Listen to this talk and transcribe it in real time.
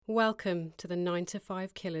Welcome to the 9 to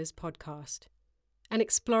 5 Killers podcast, an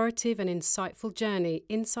explorative and insightful journey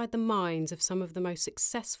inside the minds of some of the most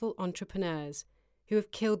successful entrepreneurs who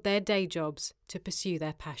have killed their day jobs to pursue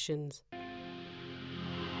their passions.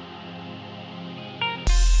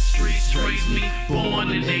 Streets raised me,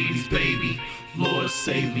 born in 80s, baby. Lord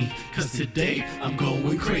save me, cause today I'm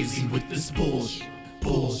going crazy with this bullshit.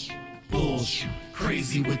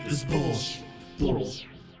 Crazy with this bullshit.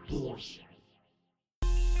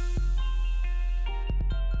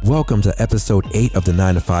 Welcome to episode 8 of the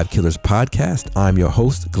 9 to 5 Killers podcast. I'm your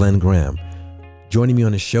host, Glenn Graham. Joining me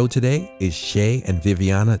on the show today is Shay and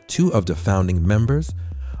Viviana, two of the founding members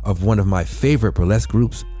of one of my favorite burlesque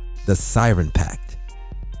groups, the Siren Pact.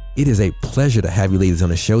 It is a pleasure to have you ladies on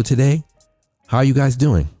the show today. How are you guys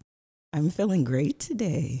doing? I'm feeling great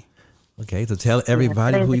today. Okay, so tell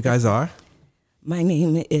everybody who you guys are. My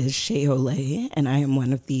name is Shay Olay, and I am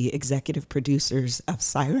one of the executive producers of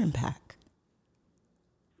Siren Pact.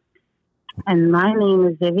 And my name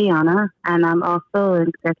is Viviana, and I'm also an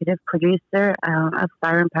executive producer of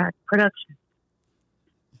Siren Pact Productions.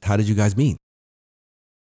 How did you guys meet?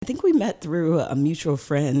 I think we met through a mutual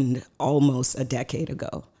friend almost a decade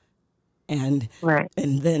ago. And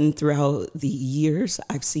then throughout the years,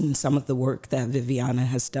 I've seen some of the work that Viviana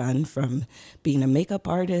has done, from being a makeup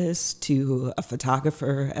artist to a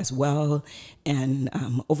photographer as well. And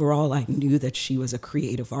overall, I knew that she was a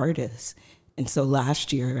creative artist. And so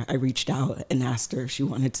last year, I reached out and asked her if she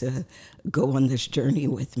wanted to go on this journey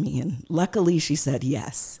with me. And luckily, she said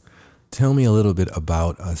yes. Tell me a little bit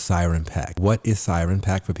about Siren Pact. What is Siren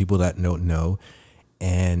Pact for people that don't know,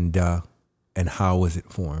 and how was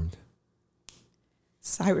it formed?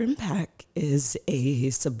 Siren Pact is a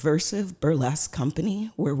subversive burlesque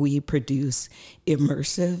company where we produce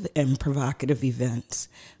immersive and provocative events.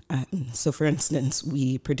 So for instance,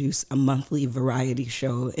 we produce a monthly variety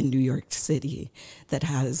show in New York City that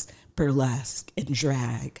has burlesque and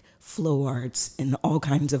drag, flow arts, and all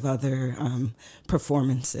kinds of other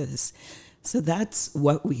performances. So that's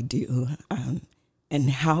what we do. And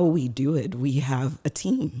how we do it, we have a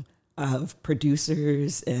team of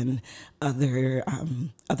producers and other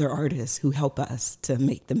artists who help us to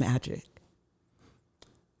make the magic.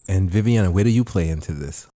 And Viviana, where do you play into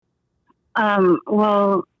this?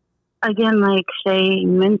 Well, again, like Shay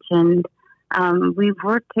mentioned, we've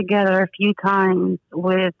worked together a few times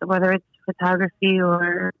with whether it's photography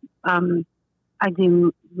or I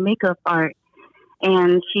do makeup art.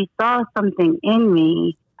 And she saw something in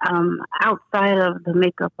me outside of the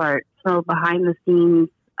makeup art, so behind the scenes,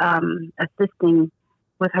 assisting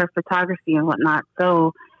with her photography and whatnot.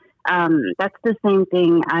 So that's the same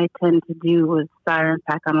thing I tend to do with Siren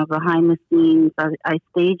Pact. I'm a behind the scenes. I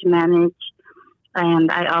stage manage,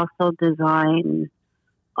 and I also design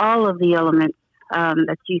all of the elements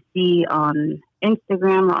that you see on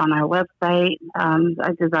Instagram or on our website.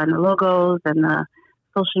 I design the logos and the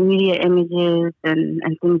social media images and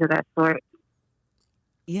things of that sort.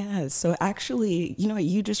 Yeah, so actually,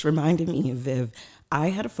 you just reminded me, Viv.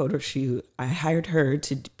 I had a photo shoot. I hired her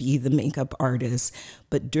to be the makeup artist,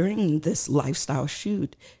 but during this lifestyle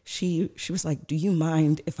shoot, she was like, "Do you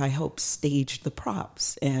mind if I help stage the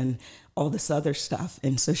props and all this other stuff?"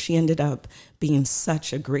 And so she ended up being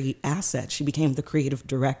such a great asset. She became the creative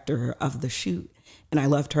director of the shoot, and I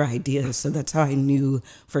loved her ideas. So that's how I knew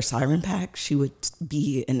for Siren Pact she would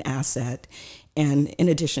be an asset. And in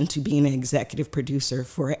addition to being an executive producer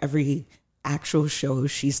for every actual show,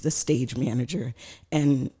 she's the stage manager.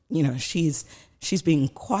 And, she's being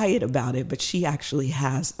quiet about it, but she actually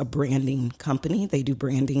has a branding company. They do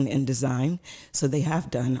branding and design. So they have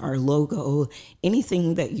done our logo.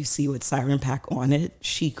 Anything that you see with Siren Pact on it,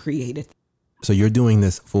 she created. So you're doing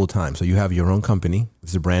this full time. So you have your own company.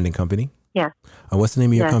 It's a branding company? Yes. What's the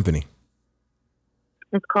name of your company?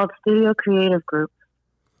 It's called Studio Creative Group.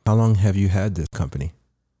 How long have you had this company?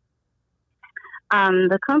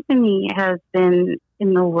 The company has been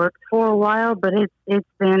in the works for a while, but it's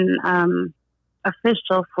been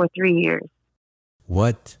official for 3 years.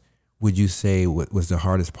 What would you say was the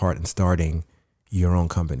hardest part in starting your own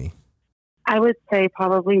company? I would say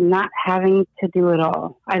probably not having to do it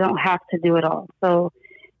all. I don't have to do it all. So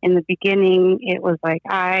in the beginning, it was like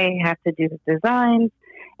I have to do the designs,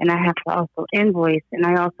 and I have to also invoice, and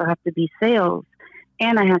I also have to be sales,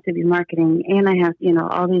 and I have to be marketing, and I have,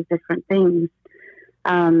 all these different things.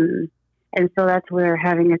 And so that's where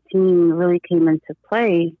having a team really came into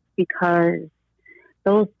play, because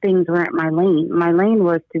those things weren't my lane. My lane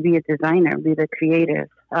was to be a designer, be the creative.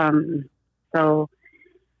 So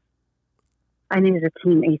I needed a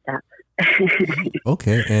team ASAP.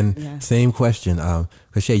 Okay, and same question.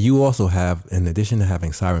 Because Shay, you also have, in addition to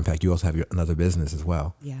having Siren Pack, you also have another business as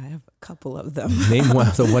well. Yeah, I have a couple of them. Name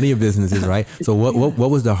one. So one of your businesses, right? So what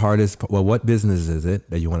was the hardest? Well, what business is it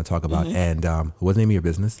that you want to talk about? And what's the name of your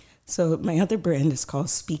business? So my other brand is called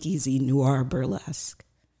Speakeasy Noir Burlesque.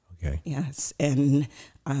 Okay. Yes, and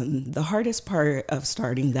the hardest part of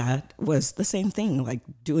starting that was the same thing, like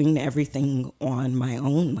doing everything on my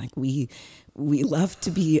own. Like we love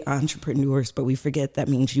to be entrepreneurs, but we forget that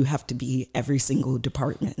means you have to be every single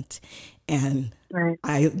department. And Right.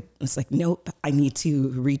 I was like, nope, I need to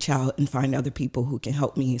reach out and find other people who can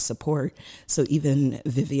help me support. So even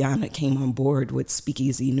Viviana came on board with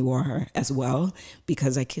Speakeasy Noir as well,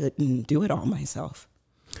 because I couldn't do it all myself.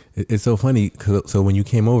 It's so funny. So when you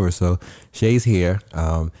came over, so Shay's here,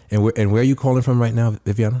 and where are you calling from right now,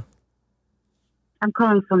 Viviana? I'm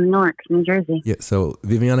calling from Newark, New Jersey. Yeah. So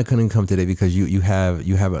Viviana couldn't come today because you have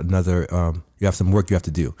another you have some work you have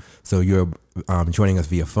to do. So you're joining us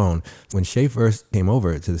via phone. When Shay first came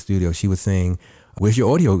over to the studio, she was saying, "Where's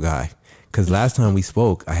your audio guy?" Because last time we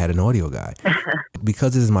spoke, I had an audio guy.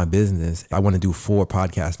 Because this is my business, I want to do 4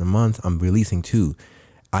 podcasts a month. I'm releasing 2.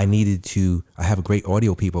 I have great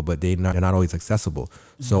audio people, but they're not always accessible.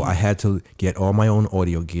 So I had to get all my own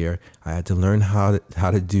audio gear. I had to learn how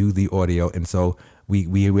to do the audio. And so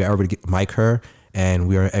we were able to mic her, and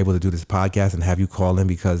we were able to do this podcast and have you call in,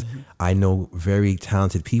 because I know very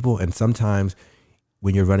talented people. And sometimes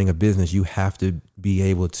when you're running a business, you have to be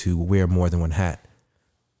able to wear more than one hat.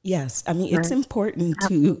 Yes, I mean, it's important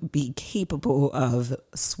to be capable of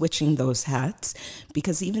switching those hats,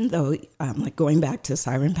 because even though, like going back to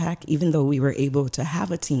Siren Pack, even though we were able to have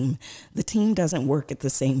a team, the team doesn't work at the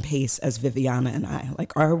same pace as Viviana and I.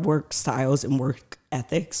 Like our work styles and work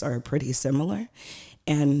ethics are pretty similar,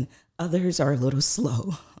 and others are a little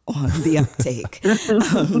slow on the uptake,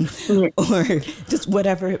 or just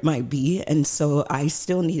whatever it might be. And so I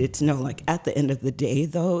still needed to know, like at the end of the day,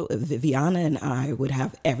 though, Viviana and I would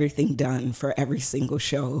have everything done for every single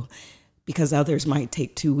show, because others might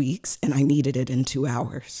take 2 weeks and I needed it in 2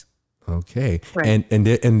 hours. Okay. Right.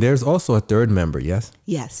 And there's also a third member, yes?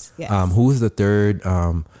 Yes. Who is the third?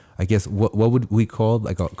 I guess what would we call,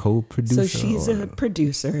 like a co-producer? So she's a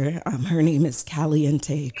producer. Her name is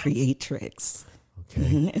Caliente Creatrix.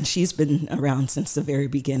 Okay. And she's been around since the very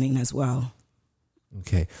beginning as well.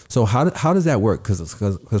 Okay. So how does that work? Because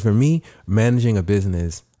for me, managing a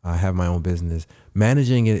business, I have my own business.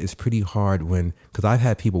 Managing it is pretty hard because I've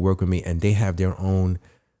had people work with me and they have their own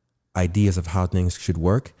ideas of how things should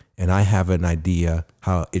work, and I have an idea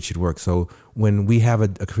how it should work. So when we have a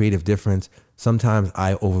creative difference, sometimes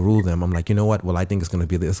I overrule them. I'm like, you know what? Well, I think it's going to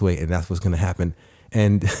be this way, and that's what's going to happen.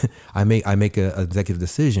 And I make an executive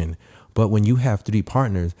decision. But when you have 3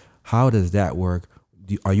 partners, how does that work?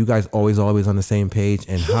 Are you guys always on the same page?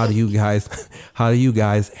 And how do you guys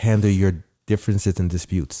handle your differences and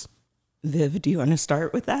disputes? Viv, do you want to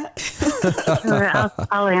start with that? Sure,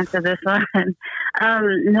 I'll answer this one.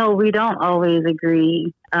 No, we don't always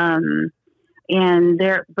agree. But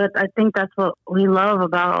I think that's what we love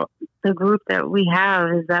about the group that we have,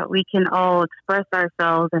 is that we can all express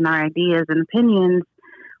ourselves and our ideas and opinions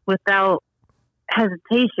without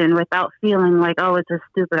hesitation, without feeling like, oh, it's a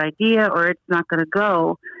stupid idea or it's not going to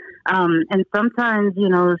go. And sometimes,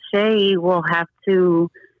 Shay will have to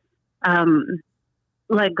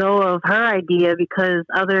let go of her idea because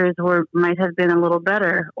others might have been a little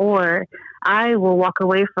better, or I will walk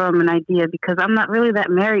away from an idea because I'm not really that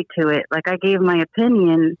married to it. Like, I gave my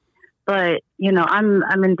opinion, but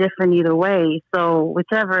I'm indifferent either way. So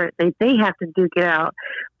whichever they have to duke it out.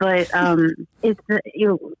 But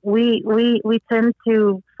we tend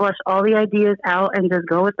to flush all the ideas out and just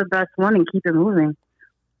go with the best one and keep it moving.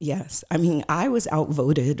 Yes, I mean, I was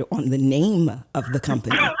outvoted on the name of the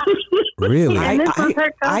company. Really?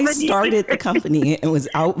 I started the company and was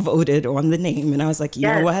outvoted on the name, and I was like, you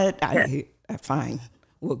know what? Fine.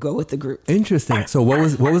 We'll go with the group. Interesting. So what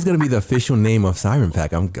was going to be the official name of Siren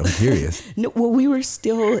Pack? I'm curious. No, well, we were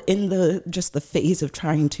still in the phase of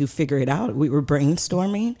trying to figure it out. We were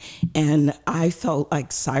brainstorming, and I felt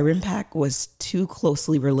like Siren Pack was too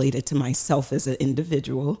closely related to myself as an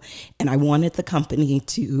individual, and I wanted the company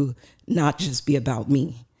to not just be about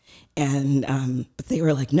me. And but they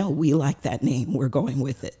were like, no, we like that name. We're going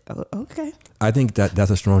with it. Oh, okay. I think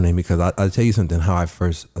that's a strong name, because I'll tell you something, how I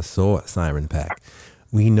first saw Siren Pack.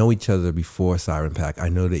 We know each other before Siren Pack. I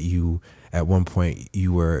know that at one point,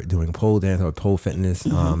 you were doing pole dance or pole fitness,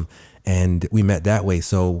 and we met that way.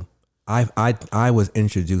 So I was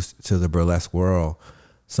introduced to the burlesque world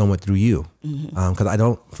somewhat through you, because I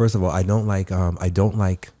don't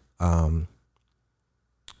like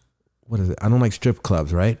what is it? I don't like strip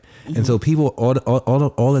clubs, right? And so people all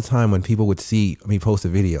the time when people would see me post a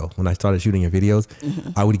video, when I started shooting your videos,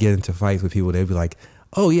 I would get into fights with people. They'd be like,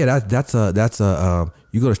 "Oh yeah, that's a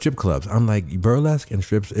you go to strip clubs." I'm like, burlesque and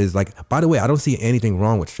strips is like. By the way, I don't see anything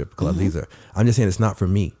wrong with strip clubs either. I'm just saying it's not for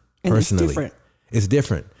me personally. It's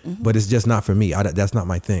different, but it's just not for me. That's not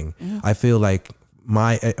my thing. I feel like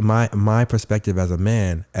my perspective as a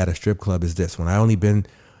man at a strip club is this: when I only been,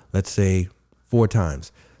 let's say, 4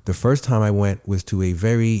 times. The first time I went was to a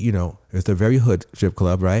very, it's a very hood strip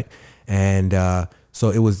club, right? And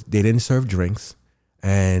so they didn't serve drinks,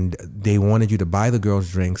 and they wanted you to buy the girls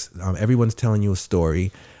drinks. Everyone's telling you a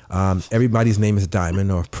story. Everybody's name is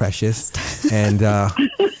Diamond or Precious, and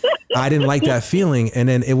I didn't like that feeling. And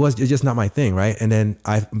then it's just not my thing, right? And then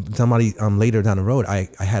somebody later down the road,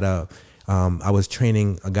 I was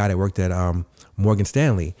training a guy that worked at Morgan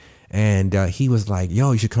Stanley. And he was like,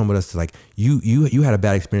 "Yo, you should come with us to like you had a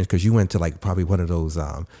bad experience because you went to like probably one of those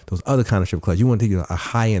other kind of strip clubs. You went to a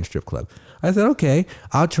high end strip club." I said, "Okay,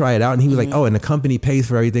 I'll try it out." And he was like, "Oh, and the company pays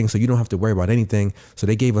for everything, so you don't have to worry about anything." So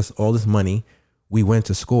they gave us all this money. We went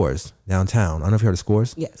to Scores downtown. I don't know if you heard of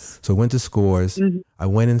Scores. Yes. So we went to Scores. I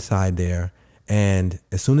went inside there, and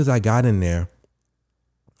as soon as I got in there,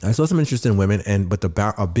 I saw some interesting women. But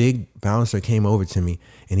a big bouncer came over to me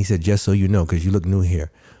and he said, "Just so you know, because you look new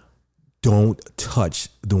here, don't touch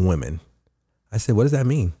the women." I said, "What does that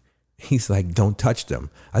mean?" He's like, "Don't touch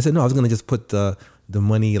them." I said, "No, I was going to just put the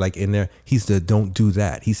money like in there." He said, "Don't do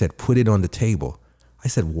that." He said, "Put it on the table." I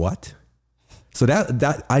said, "What?" So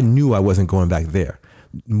that I knew I wasn't going back there.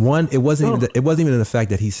 One, it wasn't even the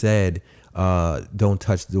fact that he said, "Don't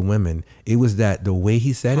touch the women." It was that the way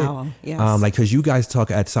he said it, yes. like, because you guys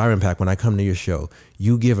talk at Siren Pack when I come to your show,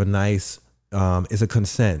 you give a nice, it's a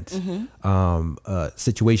consent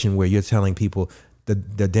situation where you're telling people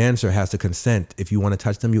the dancer has to consent. If you want to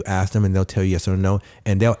touch them, you ask them and they'll tell you yes or no,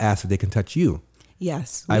 and they'll ask if they can touch you.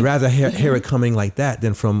 Yes. I'd rather hear it coming like that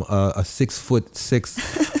than from a 6'6"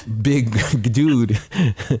 big dude.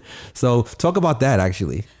 So talk about that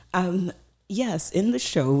actually. Yes, in the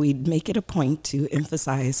show, we'd make it a point to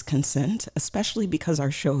emphasize consent, especially because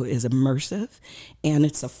our show is immersive and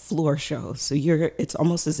it's a floor show. So it's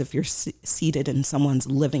almost as if you're seated in someone's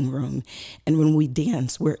living room. And when we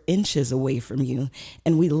dance, we're inches away from you,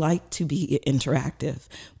 and we like to be interactive.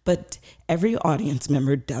 But every audience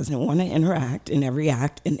member doesn't want to interact in every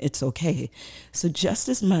act, and it's okay. So just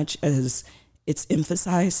as much as it's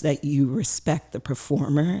emphasized that you respect the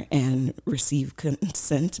performer and receive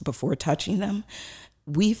consent before touching them,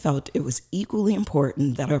 we felt it was equally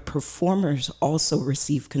important that our performers also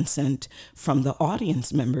receive consent from the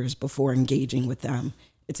audience members before engaging with them.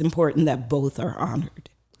 It's important that both are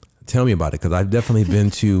honored. Tell me about it, because I've definitely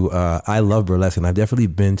been to, I love burlesque, and I've definitely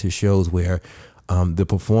been to shows where the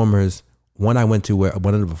performers, one I went to where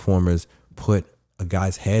one of the performers put a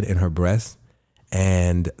guy's head in her breast,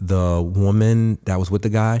 and the woman that was with the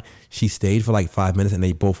guy, she stayed for like 5 minutes and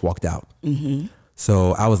they both walked out.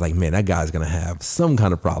 So I was like, man, that guy's going to have some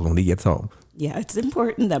kind of problem when he gets home. Yeah, it's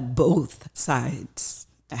important that both sides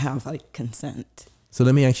have like consent. So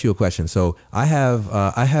let me ask you a question. So I have,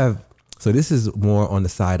 so this is more on the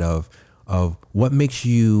side of what makes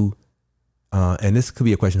you, and this could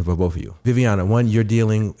be a question for both of you. Viviana, one, you're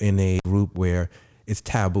dealing in a group where it's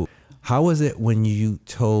taboo. How was it when you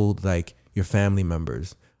told like your family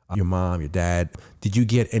members, your mom, your dad, did you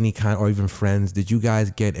get any kind, or even friends, did you guys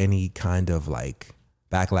get any kind of like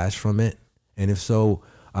backlash from it? And if so,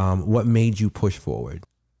 what made you push forward?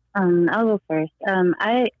 I'll go first.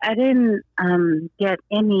 I didn't get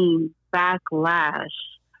any backlash.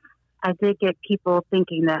 I did get people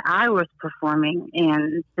thinking that I was performing,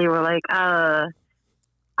 and they were like, I'm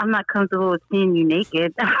not comfortable with seeing you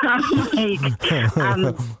naked. I'm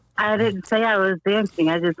like, I didn't say I was dancing.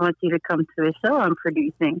 I just want you to come to a show I'm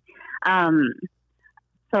producing.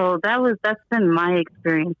 So that's been my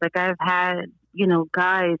experience. Like, I've had,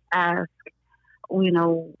 guys ask,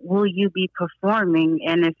 will you be performing?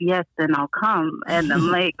 And if yes, then I'll come. And I'm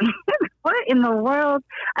like, what in the world?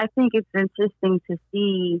 I think it's interesting to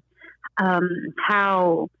see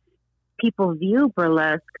how people view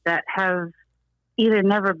burlesque that have either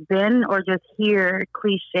never been or just hear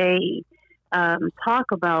cliche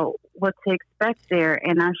talk about what to expect there.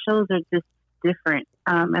 And our shows are just different.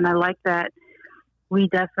 And I like that we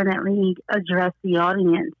definitely address the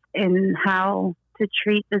audience and how to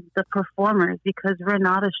treat the performers, because we're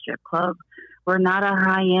not a strip club. We're not a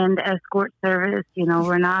high-end escort service.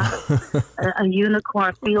 We're not a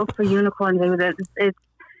unicorn, field for unicorns.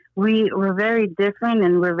 We're very different,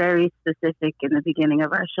 and we're very specific in the beginning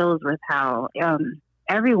of our shows with how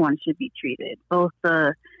everyone should be treated, both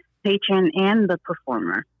the patron and the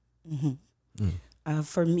performer.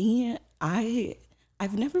 For me,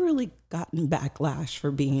 I've never really gotten backlash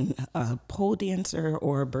for being a pole dancer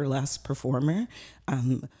or a burlesque performer.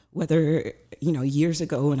 Whether, years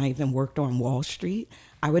ago when I even worked on Wall Street,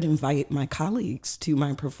 I would invite my colleagues to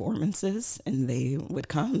my performances and they would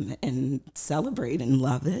come and celebrate and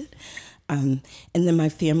love it. And then my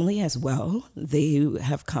family as well, they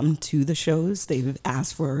have come to the shows. They've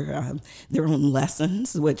asked for their own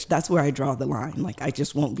lessons, which that's where I draw the line. Like, I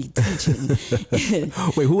just won't be teaching.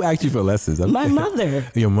 Wait, who asked you for lessons? My mother.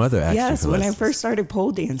 Your mother asked you Yes, for when lessons. I first started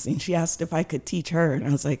pole dancing, she asked if I could teach her. And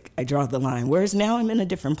I was like, I draw the line. Whereas now I'm in a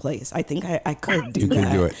different place. I think I could do that. You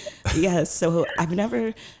can do it. Yes, so I've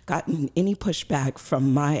never gotten any pushback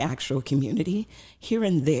from my actual community. Here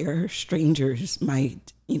and there, strangers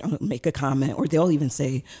might make a comment, or they'll even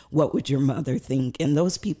say, what would your mother think? And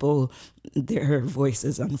those people, their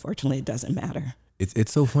voices, unfortunately, it doesn't matter.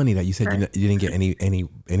 It's so funny that you said you didn't get any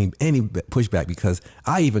pushback, because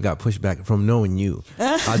I even got pushback from knowing you.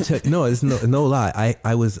 I'll tell no, it's no lie.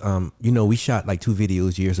 I was we shot like 2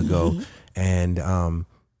 videos years ago, and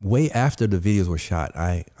way after the videos were shot,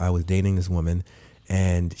 I was dating this woman,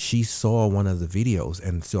 and she saw one of the videos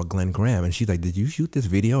and saw Glenn Graham, and she's like, "Did you shoot this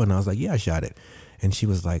video?" And I was like, "Yeah, I shot it." And she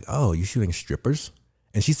was like, "Oh, you shooting strippers?"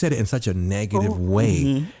 And she said it in such a negative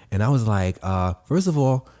way. And I was like, first of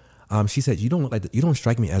all, she said, you don't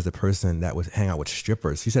strike me as the person that would hang out with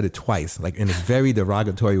strippers. She said it twice, like in a very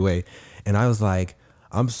derogatory way. And I was like,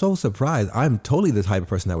 I'm so surprised. I'm totally the type of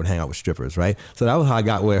person that would hang out with strippers, right? So that was how I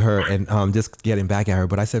got with her, and just getting back at her.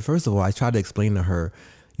 But I said, first of all, I tried to explain to her,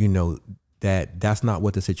 that's not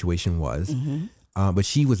what the situation was. But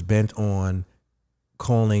she was bent on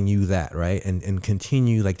calling you that, right? And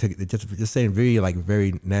continue just saying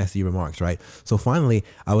very nasty remarks, right? So finally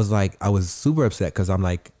I was super upset, because I'm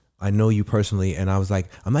like, I know you personally, and I was like,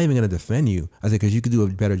 I'm not even gonna defend you. I said, because you could do a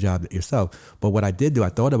better job yourself. But what I did do, I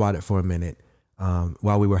thought about it for a minute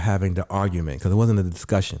while we were having the argument, because it wasn't a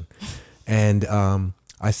discussion. And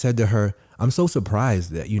I said to her, I'm so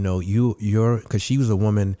surprised that you're because she was a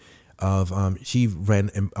woman of she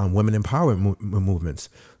ran women empowerment movements.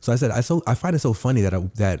 So I said, I find it so funny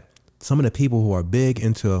that some of the people who are big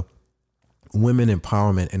into women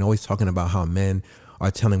empowerment and always talking about how men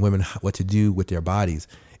are telling women what to do with their bodies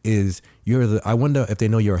I wonder if they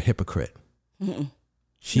know you're a hypocrite.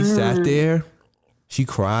 She sat there, she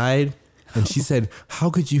cried, and she said, how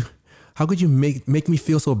could you make me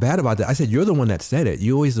feel so bad about that? I said, you're the one that said it.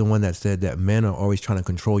 You're always the one that said that men are always trying to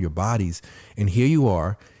control your bodies. And here you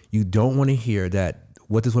are. You don't want to hear that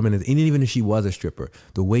what this woman is, and even if she was a stripper,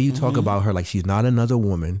 the way you talk about her like she's not another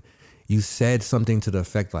woman. You said something to the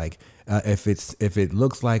effect like, if it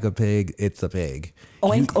looks like a pig, it's a pig.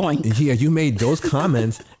 Oink, oink. Yeah, you made those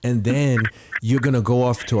comments, and then you're going to go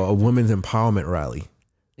off to a women's empowerment rally.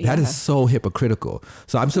 That is so hypocritical.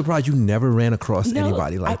 So I'm surprised you never ran across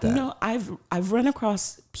anybody like that. No, I've run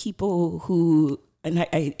across people who, and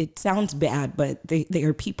it sounds bad, but they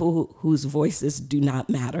are people whose voices do not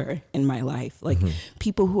matter in my life. Like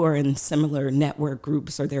people who are in similar network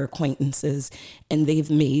groups or their acquaintances, and they've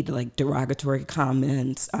made like derogatory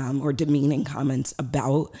comments or demeaning comments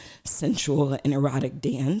about sensual and erotic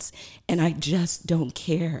dance. And I just don't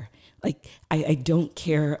care. Like, I don't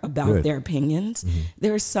care about their opinions.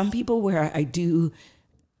 There are some people where I do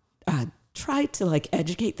try to like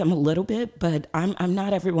educate them a little bit, but I'm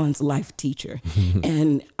not everyone's life teacher.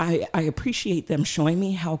 And I appreciate them showing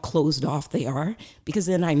me how closed off they are, because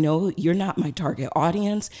then I know you're not my target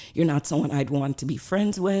audience. You're not someone I'd want to be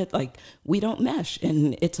friends with. Like, we don't mesh,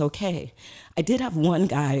 and it's okay. I did have one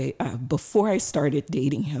guy, before I started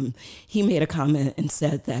dating him, he made a comment and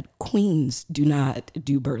said that queens do not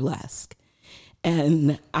do burlesque.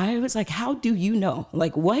 And I was like, how do you know?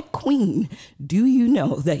 Like, what queen do you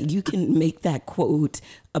know that you can make that quote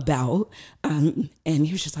about? And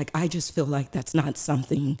he was just like, I just feel like that's not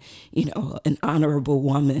something, an honorable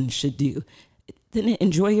woman should do. Then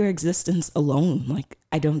enjoy your existence alone. Like,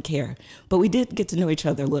 I don't care. But we did get to know each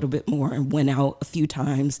other a little bit more and went out a few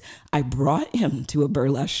times. I brought him to a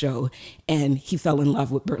burlesque show, and he fell in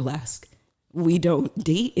love with burlesque. We don't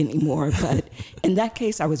date anymore, but in that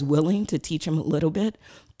case, I was willing to teach him a little bit.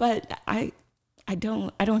 But I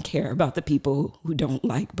don't care about the people who don't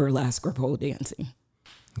like burlesque or pole dancing.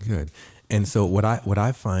 Good. And so what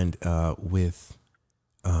I find with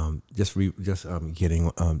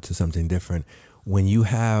getting to something different, when you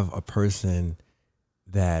have a person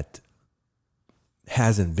that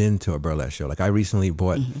hasn't been to a burlesque show. Like I recently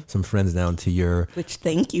brought some friends down to your. Which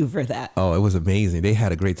thank you for that. Oh, it was amazing. They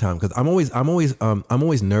had a great time because I'm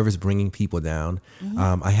always nervous bringing people down.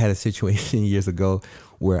 I had a situation years ago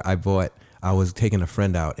where I was taking a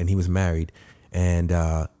friend out and he was married, and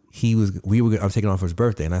I was taking off for his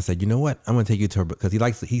birthday, and I said, you know what, I'm gonna take you to her because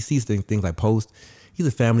he sees things I post. He's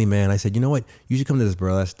a family man. I said, you know what, you should come to this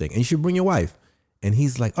burlesque thing and you should bring your wife. And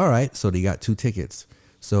he's like, all right. So they got 2 tickets.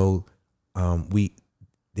 So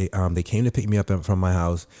they came to pick me up from my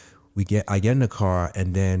house. I get in the car,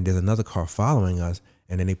 and then there's another car following us,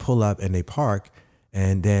 and then they pull up and they park,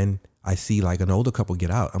 and then I see like an older couple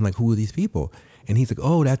get out. I'm like, who are these people? And he's like,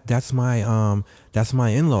 oh, that's my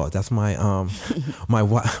in-laws. That's my my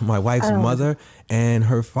wife's mother and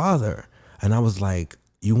her father. And I was like,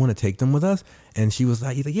 you want to take them with us? And she was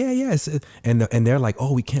like, he's like, yeah. And they're like,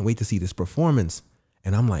 oh, we can't wait to see this performance.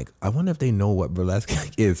 And I'm like, I wonder if they know what burlesque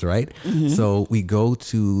is, right? So we go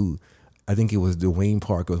to, I think it was Dwayne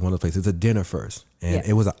Park. It was one of the places. It's a dinner first, and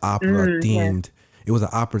it was an opera themed. It was an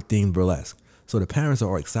opera themed burlesque. So the parents are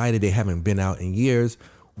all excited. They haven't been out in years.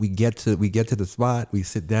 We get to the spot. We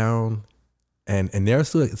sit down, and they're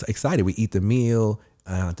so excited. We eat the meal,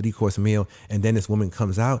 3-course meal, and then this woman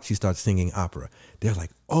comes out. She starts singing opera. They're like,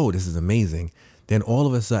 oh, this is amazing. Then all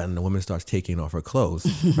of a sudden, the woman starts taking off her clothes,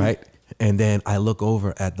 right? And then I look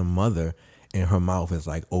over at the mother, and her mouth is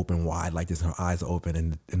like open wide, like this. Her eyes are open,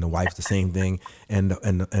 and the wife's the same thing. And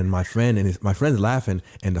my friend's laughing,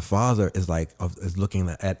 and the father is like is looking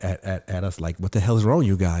at us like, what the hell is wrong,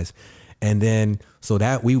 you guys? And then so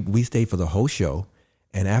that we stayed for the whole show,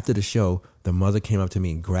 and after the show, the mother came up to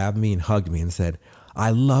me and grabbed me and hugged me and said,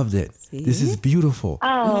 I loved it. See? This is beautiful.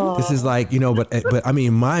 Oh. This is like, but I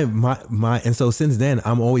mean, my, and so since then,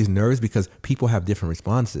 I'm always nervous because people have different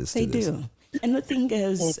responses to this. They do. And the thing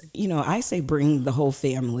is, I say bring the whole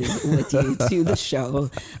family with you to the show,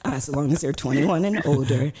 as long as they're 21 and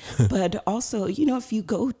older. But also, if you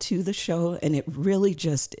go to the show and it really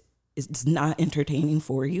just is not entertaining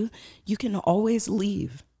for you, you can always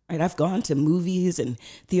leave. Right? I've gone to movies and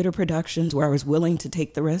theater productions where I was willing to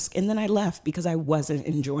take the risk, and then I left because I wasn't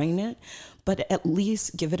enjoying it. But at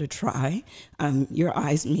least give it a try. Your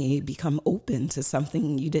eyes may become open to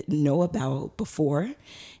something you didn't know about before.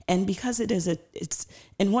 And because it's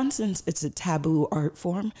in one sense, it's a taboo art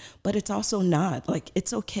form, but it's also not. Like,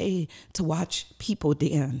 it's okay to watch people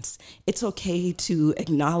dance. It's okay to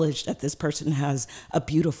acknowledge that this person has a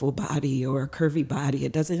beautiful body or a curvy body.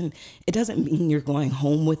 It doesn't mean you're going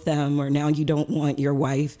home with them or now you don't want your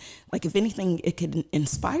wife. Like, if anything, it could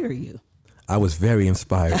inspire you. I was very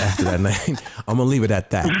inspired after that night. I'm gonna leave it at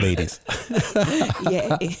that, ladies.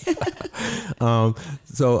 Yay!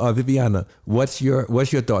 So, Viviana, what's your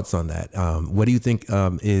thoughts on that? What do you think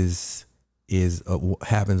happens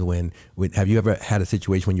when? Have you ever had a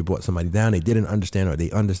situation when you brought somebody down, they didn't understand, or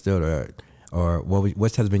they understood, or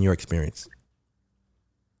what has been your experience?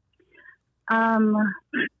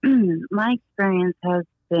 My experience has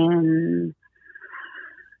been,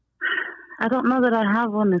 I don't know that I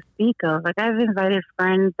have one to speak of. Like, I've invited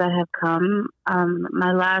friends that have come.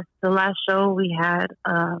 The last show we had,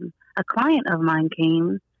 a client of mine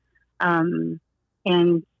came, and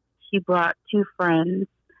she brought 2 friends,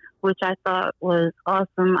 which I thought was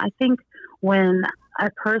awesome. I think when I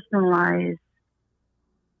personalize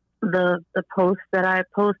the post that I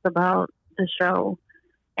post about the show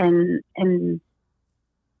and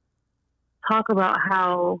talk about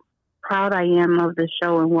how proud I am of the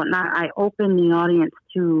show and whatnot, I open the audience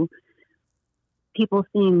to people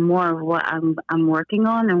seeing more of what I'm working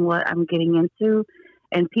on and what I'm getting into.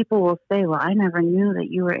 And people will say, well, I never knew that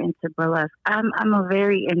you were into burlesque. I'm a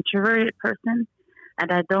very introverted person,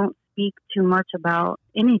 and I don't speak too much about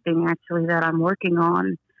anything actually that I'm working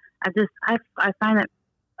on. I find that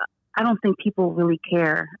I don't think people really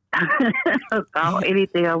care about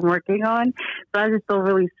anything I'm working on. So I just don't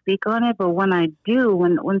really speak on it. But when I do,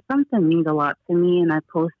 when something means a lot to me and I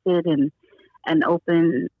post it and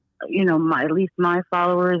open, at least my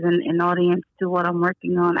followers and audience to what I'm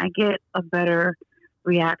working on, I get a better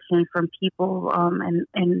reaction from people.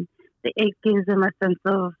 And it gives them a sense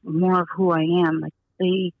of more of who I am. Like,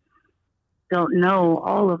 they don't know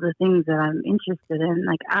all of the things that I'm interested in.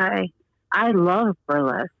 Like, I love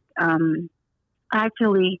burlesque. I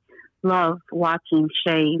actually love watching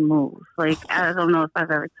Shay move. Like, I don't know if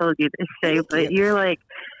I've ever told you this, Shay, but you're like,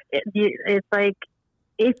 it's like,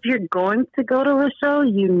 if you're going to go to a show,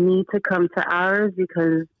 you need to come to ours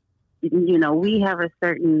because, we have a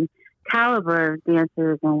certain caliber of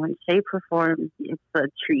dancers, and when Shay performs, it's a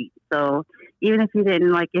treat. So even if you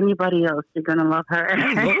didn't like anybody else, you're gonna love her.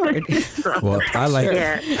 So, well, I like.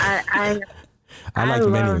 Yeah, I like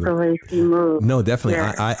many love of the them. way she moves. No, definitely.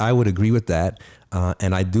 Yeah. I would agree with that.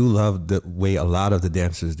 And I do love the way a lot of the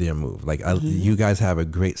dancers there move. Like you guys have a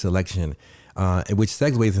great selection, which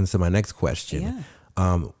segues into my next question.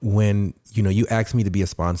 Yeah. When, you asked me to be a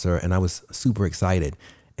sponsor and I was super excited.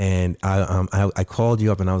 And I called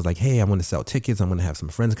you up and I was like, hey, I'm going to sell tickets. I'm going to have some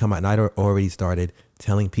friends come out. And I'd already started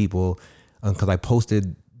telling people, because I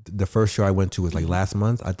posted the first show I went to was like last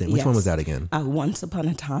month, I think. Which one was that again? Once Upon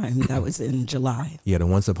a Time. That was in July. Yeah, the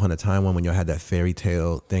Once Upon a Time one when y'all had that fairy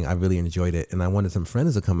tale thing. I really enjoyed it. And I wanted some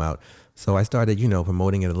friends to come out. So I started,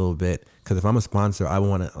 promoting it a little bit. Because if I'm a sponsor, I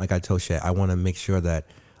want to, like I told Shay, I want to make sure that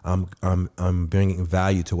I'm bringing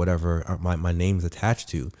value to whatever my name's attached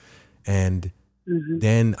to. And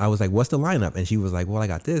then I was like, what's the lineup? And she was like, well, I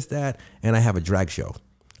got this, that, and I have a drag show.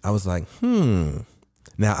 I was like,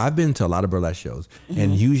 Now, I've been to a lot of burlesque shows,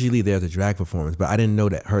 and usually there's a drag performance, but I didn't know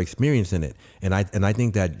that her experience in it. And I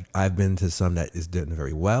think that I've been to some that is done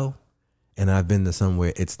very well, and I've been to some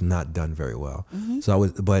where it's not done very well.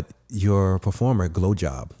 But your performer, Glow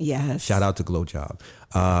Job. Yes. Shout out to Glow Job.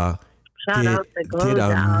 Shout out to Glow Did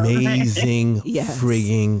Job. amazing Yes.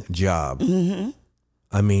 frigging job.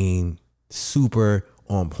 I mean, super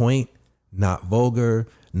on point, not vulgar,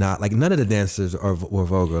 not like none of the dancers were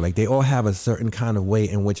vulgar. Like they all have a certain kind of way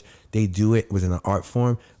in which they do it within an art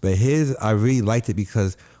form. But his, I really liked it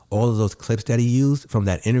because all of those clips that he used from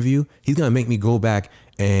that interview, he's gonna make me go back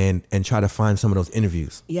and try to find some of those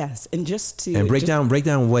interviews. Yes, and break down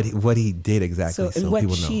what he did exactly, so what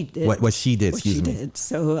people she know did, what she did. What she did.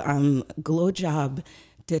 So Glow Job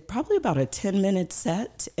did probably about a 10-minute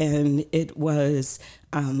set, and it was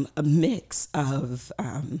a mix of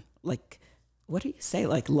what do you say,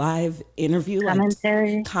 like live interview,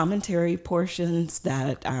 commentary portions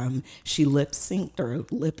that she lip synced or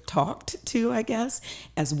lip talked to, I guess,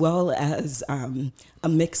 as well as a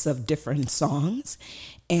mix of different songs.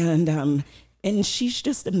 And she's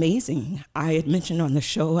just amazing. I had mentioned on the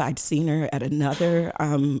show, I'd seen her at another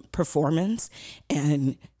performance,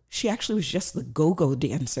 and she actually was just the go-go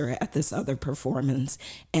dancer at this other performance.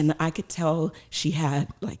 And I could tell she had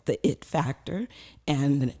like the it factor.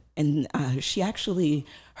 And she actually,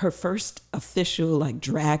 her first official like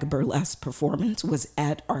drag burlesque performance was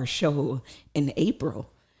at our show in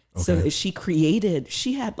April. Okay. So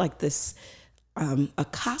she had like this, a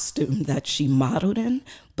costume that she modeled in,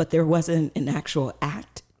 but there wasn't an actual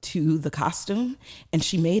act to the costume. And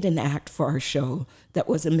she made an act for our show that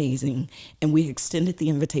was amazing. And we extended the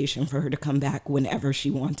invitation for her to come back whenever she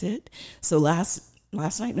wanted. So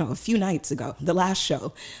a few nights ago, the last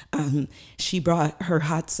show, she brought her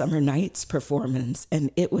Hot Summer Nights performance, and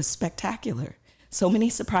it was spectacular. So many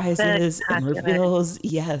surprises and reveals.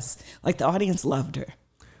 Yes, like the audience loved her.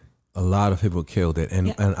 A lot of people killed it,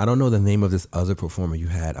 and I don't know the name of this other performer you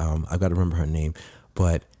had. I've got to remember her name,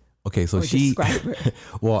 but okay, so she.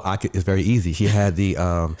 Well, it's very easy. She had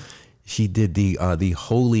she did the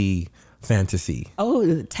Holy Fantasy.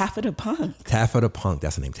 Oh, Taffeta Punk. Taffeta Punk,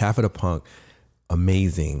 that's the name. Taffeta Punk.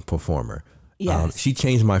 Amazing performer. Yes. She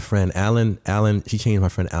changed my friend Alan. She changed my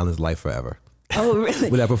friend Alan's life forever. Oh, really?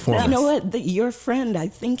 With that performance. You know what? Your friend, I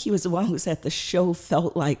think he was the one who said the show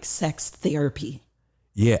felt like sex therapy.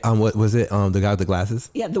 Yeah. What was it? The guy with the glasses?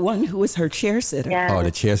 Yeah, the one who was her chair sitter. Yes. Oh,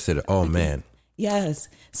 the chair sitter. Oh, man. Yes.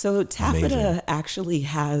 So Taffeta actually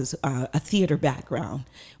has a theater background,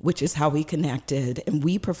 which is how we connected, and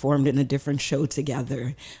we performed in a different show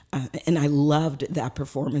together. And I loved that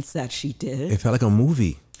performance that she did. It felt like a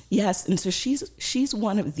movie. Yes, and so she's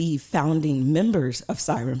one of the founding members of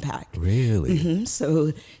Siren Pack. Really? Mm-hmm.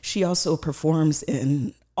 So she also performs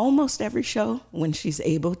in almost every show when she's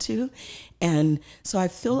able to. And so I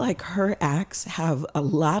feel like her acts have a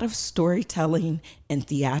lot of storytelling and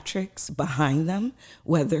theatrics behind them,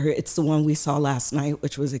 whether it's the one we saw last night,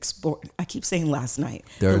 which was I keep saying last night,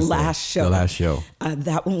 Thursday, the last show. The last show.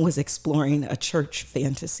 That one was exploring a church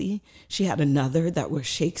fantasy. She had another that was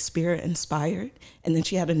Shakespeare inspired. And then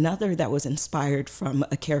she had another that was inspired from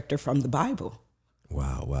a character from the Bible.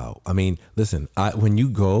 Wow. I mean, listen, when you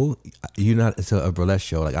go, you're not to a burlesque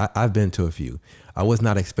show. Like I've been to a few. I was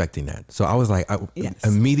not expecting that. So I was like,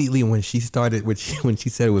 immediately when she started, when she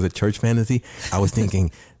said it was a church fantasy, I was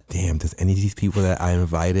thinking, damn, does any of these people that I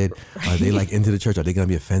invited, are they like into the church? Are they going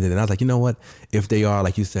to be offended? And I was like, you know what? If they are,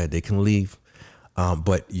 like you said, they can leave.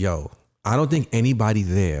 But I don't think anybody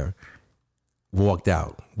there walked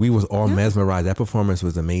out. We was all mesmerized. That performance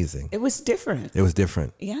was amazing. It was different. It was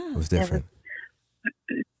different. Yeah. It was different.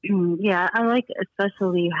 Yeah, I like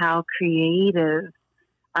especially how creative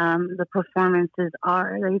the performances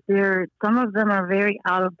are. Like some of them are very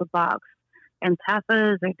out of the box, and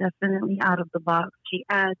Taffeta's are definitely out of the box. She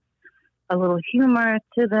adds a little humor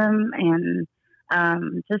to them, and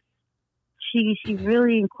just she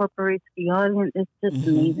really incorporates the audience. It's just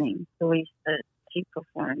amazing the way that she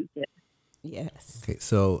performs it. Yes. Okay,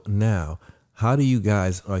 so now, how do you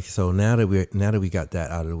guys? Like, so now that we got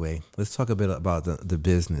that out of the way, let's talk a bit about the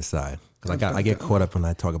business side, because I get caught up when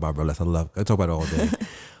I talk about burlesque. I talk about it all day.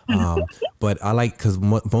 But I like, because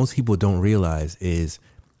most people don't realize is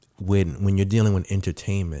when you're dealing with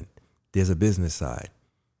entertainment, there's a business side.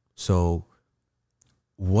 So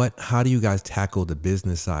how do you guys tackle the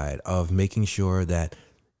business side of making sure that,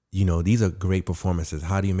 you know, these are great performances?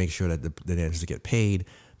 How do you make sure that the dancers get paid,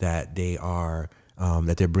 that they are,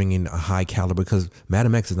 that they're bringing a high caliber? Because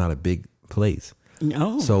Madam X is not a big place.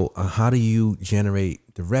 No. So how do you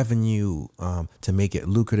generate the revenue to make it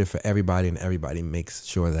lucrative for everybody, and everybody makes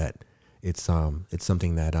sure that it's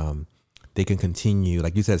something that they can continue?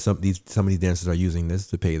 Like you said, some of these dancers are using this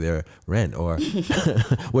to pay their rent, or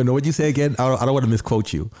well, no, what'd you say again? I don't want to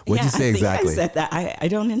misquote you. What'd you say exactly? I said that. I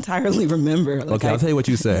don't entirely remember. Okay, I'll tell you what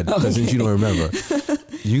you said, since you don't remember.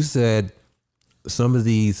 You said some of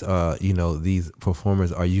these, these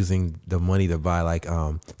performers are using the money to buy, like,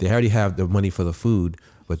 they already have the money for the food,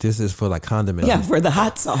 but this is for like condiments. Yeah, for the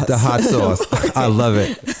hot sauce. The hot sauce. I love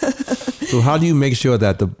it. So how do you make sure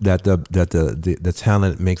that the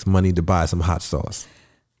talent makes money to buy some hot sauce?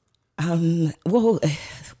 Well,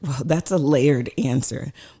 that's a layered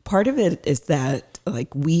answer. Part of it is that,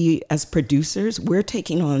 like, we as producers, we're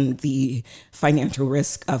taking on the financial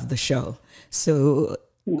risk of the show. So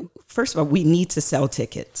first of all, we need to sell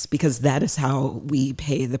tickets, because that is how we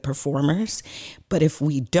pay the performers. But if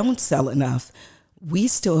we don't sell enough, we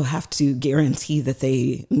still have to guarantee that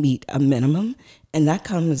they meet a minimum, and that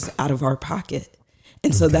comes out of our pocket.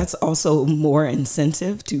 And so that's also more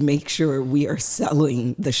incentive to make sure we are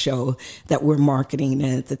selling the show, that we're marketing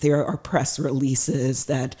it, that there are press releases,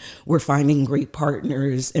 that we're finding great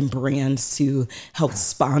partners and brands to help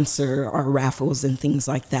sponsor our raffles and things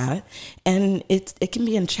like that. And it can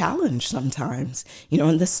be a challenge sometimes. You know,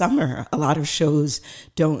 in the summer, a lot of shows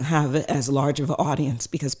don't have as large of an audience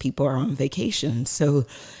because people are on vacation. So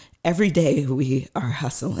every day we are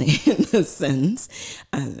hustling in a sense,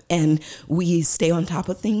 and we stay on top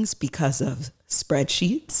of things because of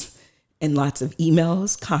spreadsheets and lots of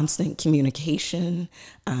emails, constant communication,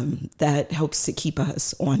 that helps to keep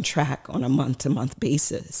us on track on a month-to-month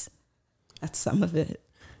basis. That's some of it.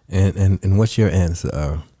 And what's your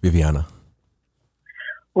answer, Viviana?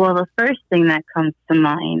 Well, the first thing that comes to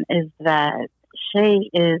mind is that Shay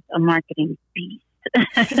is a marketing beast.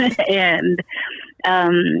 And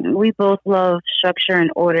we both love structure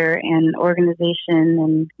and order and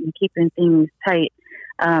organization and keeping things tight.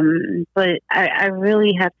 But I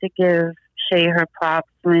really have to give Shay her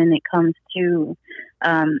props when it comes to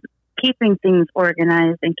keeping things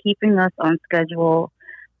organized and keeping us on schedule,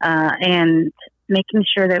 and making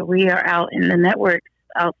sure that we are out in the networks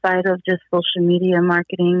outside of just social media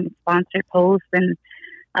marketing, sponsored posts, and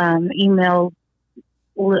email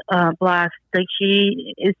blast. Like,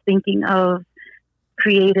 she is thinking of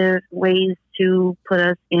creative ways to put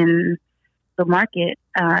us in the market,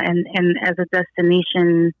 and as a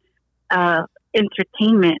destination,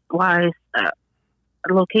 entertainment wise,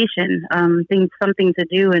 location, something to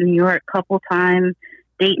do in New York, couple time,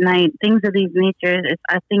 date night, things of these nature.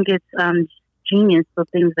 I think it's genius, the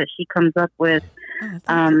things that she comes up with.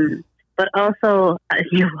 But also,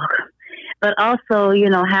 you're welcome. But also, you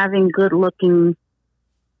know, having good looking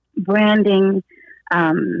branding,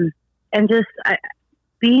 and just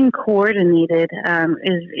being coordinated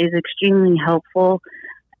is extremely helpful.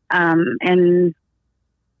 And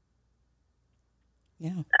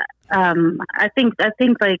yeah, I think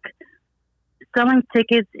like selling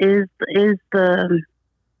tickets is the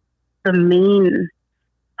main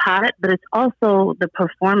pot, but it's also the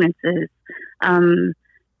performances.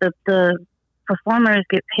 The performers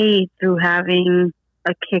get paid through having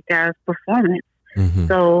a kick-ass performance. Mm-hmm.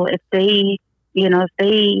 So if they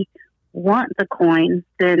want the coin,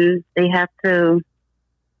 then they have to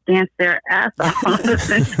dance their ass off,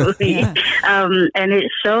 essentially. Yeah. And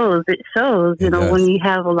it shows, when you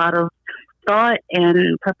have a lot of thought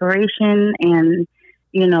and preparation, and,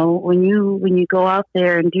 you know, when you go out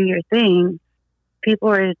there and do your thing,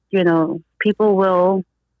 people will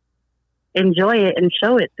enjoy it and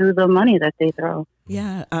show it through the money that they throw.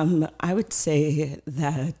 Yeah. I would say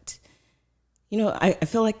that, you know, I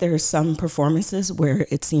feel like there are some performances where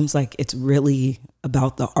it seems like it's really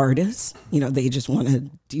about the artist. You know, they just want to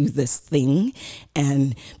do this thing.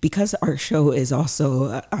 And because our show is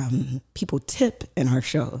also, people tip in our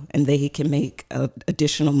show, and they can make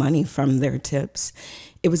additional money from their tips,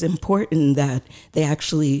 it was important that they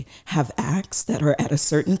actually have acts that are at a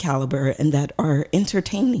certain caliber and that are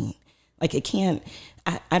entertaining. Like it can't,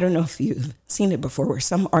 I don't know if you've seen it before where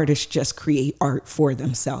some artists just create art for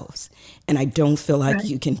themselves. And I don't feel like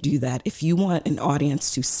you can do that. If you want an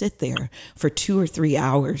audience to sit there for 2 or 3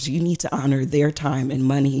 hours, you need to honor their time and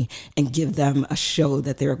money and give them a show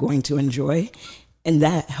that they're going to enjoy. And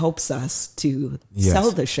that helps us to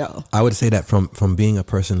sell the show. I would say that from being a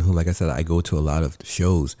person who, like I said, I go to a lot of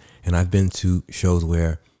shows, and I've been to shows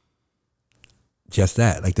where just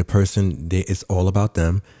that, like the person, it's all about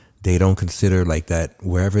them. They don't consider like that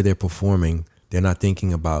wherever they're performing, they're not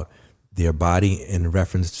thinking about their body in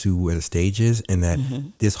reference to where the stage is, and that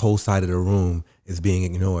this whole side of the room is being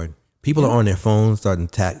ignored. People are on their phones, starting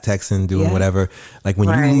texting, doing whatever. Like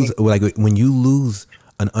when you lose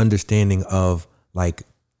an understanding of like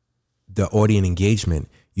the audience engagement,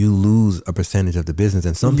 you lose a percentage of the business.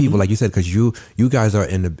 And some people, like you said, because you guys are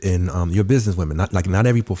you're business women. Not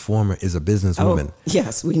every performer is a business woman.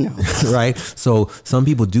 Yes, we know. Right? So some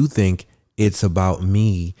people do think it's about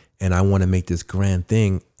me and I want to make this grand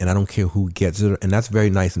thing and I don't care who gets it. And that's very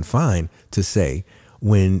nice and fine to say.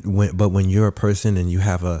 But when you're a person and you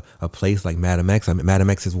have a place like Madam X, I mean, Madam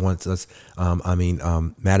X is once us.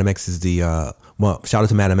 Madam X is the shout out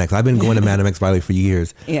to Madam X. I've been going to Madam X by the way for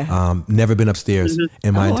years. Yeah. Never been upstairs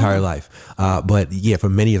in my entire life. But yeah, for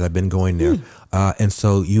many years I've been going there. And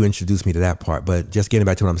so you introduced me to that part. But just getting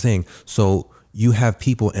back to what I'm saying, so you have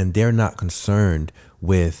people and they're not concerned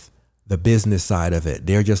with the business side of it.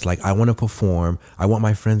 They're just like, I want to perform. I want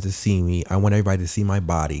my friends to see me. I want everybody to see my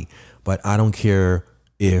body. But I don't care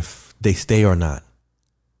if they stay or not.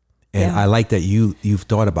 And I like that you've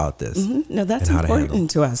thought about this. No, that's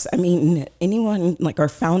important to us. I mean, anyone like our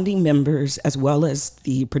founding members, as well as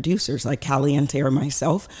the producers like Caliente or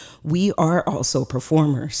myself, we are also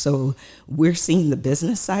performers. So we're seeing the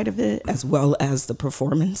business side of it as well as the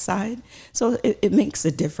performance side. So it makes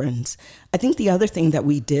a difference. I think the other thing that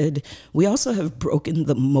we did, we also have broken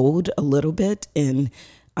the mold a little bit in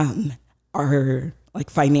our like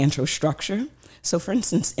financial structure. So for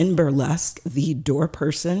instance, in burlesque, the door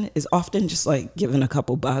person is often just like given a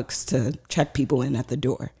couple bucks to check people in at the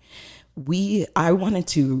door. I wanted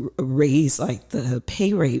to raise like the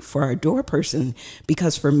pay rate for our door person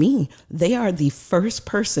because for me, they are the first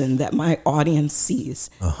person that my audience sees.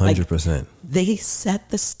 100%. Like, they set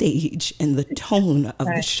the stage and the tone of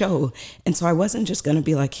the show. And so I wasn't just going to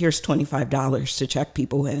be like, here's $25 to check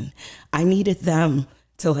people in. I needed them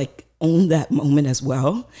to like own that moment as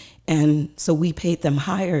well. And so we paid them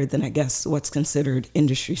higher than I guess what's considered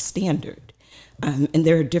industry standard. And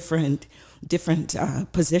there are different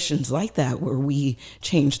positions like that where we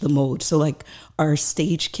change the mold. So like our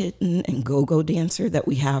stage kitten and go-go dancer that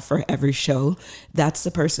we have for every show, that's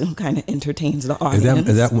the person who kind of entertains the audience.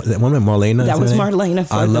 Is that one of Marlena? That was Marlena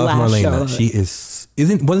for the last show. I love Marlena.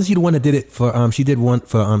 She wasn't she the one that did it for she did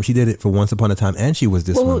it for Once Upon a Time and she was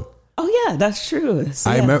this one. Oh yeah, that's true. So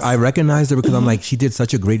I recognized her because I'm like, she did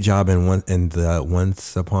such a great job in the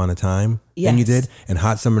Once Upon a Time, and you did, and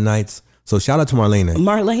Hot Summer Nights. So shout out to Marlena.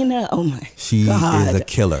 Marlena, oh my she God. Is a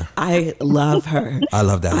killer. I love her. I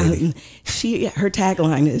love that lady. Her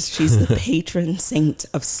tagline is, she's the patron saint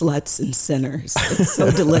of sluts and sinners. It's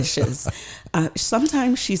so delicious.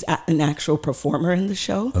 Sometimes she's an actual performer in the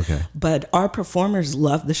show, but our performers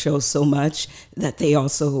love the show so much that they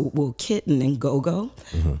also will kitten and go-go.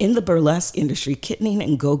 In the burlesque industry, kittening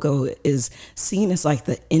and go-go is seen as like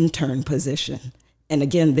the intern position. And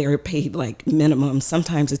again, they're paid like minimum.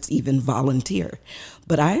 Sometimes it's even volunteer.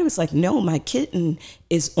 But I was like, no, my kitten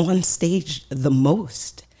is on stage the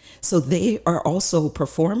most. So they are also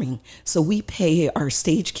performing. So we pay our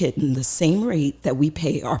stage kitten the same rate that we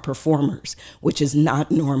pay our performers, which is not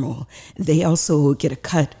normal. They also get a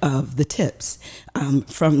cut of the tips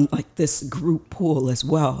from like this group pool as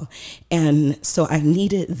well. And so I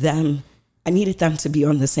needed them to be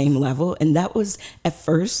on the same level. And that was at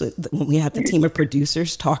first, when we had the team of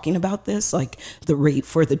producers talking about this, like the rate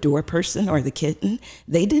for the door person or the kitten,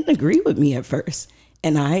 they didn't agree with me at first.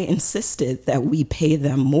 And I insisted that we pay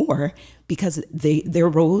them more because their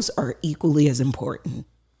roles are equally as important.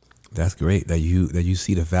 That's great that you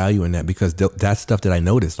see the value in that, because that's stuff that I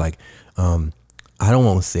noticed. Like, I don't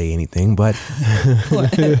want to say anything, but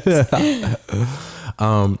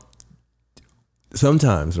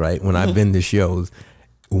sometimes, right, when I've been to shows,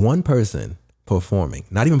 one person performing,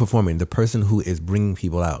 not even performing, the person who is bringing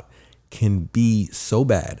people out can be so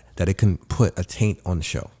bad that it can put a taint on the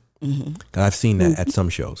show. I've seen that at some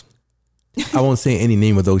shows. I won't say any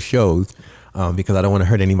name of those shows because I don't want to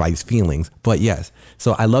hurt anybody's feelings. But yes,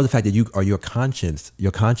 so I love the fact that you're conscious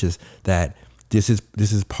that this is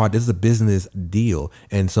a business deal.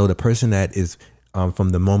 And so the person that is from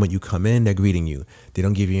the moment you come in, they're greeting you. They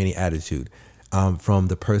don't give you any attitude. From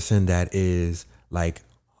the person that is like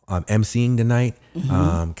emceeing the night,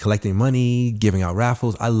 collecting money, giving out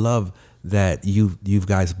raffles. I love that you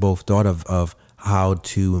guys both thought of how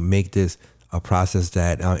to make this a process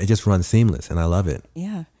that it just runs seamless, and I love it.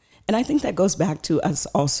 Yeah. And I think that goes back to us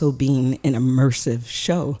also being an immersive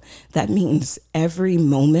show. That means every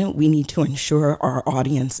moment we need to ensure our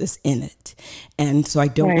audience is in it. And so I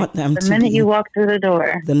don't want them to The minute you walk through the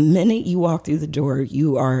door. The minute you walk through the door,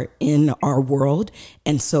 you are in our world.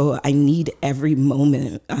 And so I need every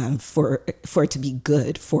moment for it to be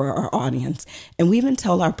good for our audience. And we even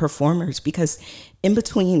tell our performers, because in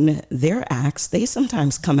between their acts, they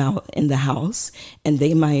sometimes come out in the house and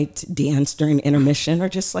they might dance during intermission or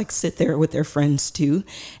just like sit there with their friends too.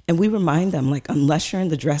 And we remind them, like, unless you're in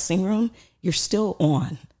the dressing room, you're still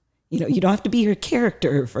on. You know, you don't have to be your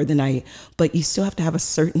character for the night, but you still have to have a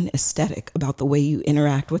certain aesthetic about the way you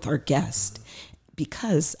interact with our guest,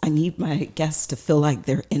 because I need my guests to feel like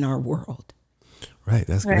they're in our world. Right.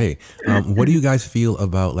 That's great. What do you guys feel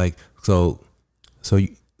about, like, so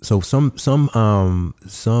some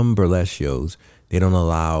burlesque shows, they don't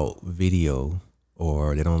allow video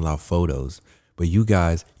or they don't allow photos, but you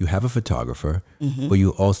guys, you have a photographer, but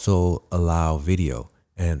you also allow video.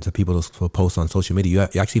 And to people to post on social media,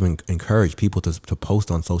 you actually even encourage people to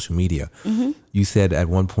post on social media. You said at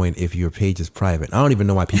one point, if your page is private, I don't even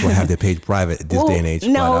know why people have their page private at this day and age.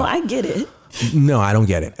 No, but, I get it. No, I don't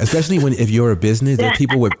get it. Especially if you're a business, there's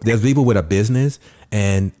people with a business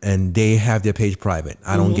and they have their page private.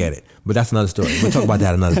 I don't get it. But that's another story. We'll talk about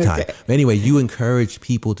that another time. But anyway, you encourage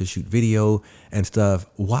people to shoot video and stuff.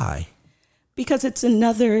 Why? Because it's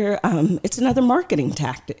another marketing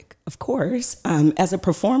tactic, of course. As a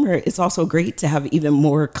performer, it's also great to have even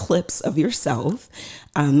more clips of yourself.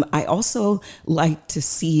 I also like to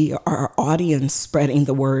see our audience spreading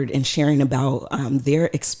the word and sharing about their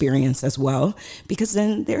experience as well, because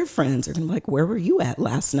then their friends are gonna be like, where were you at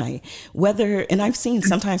last night? And I've seen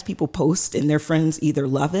sometimes people post and their friends either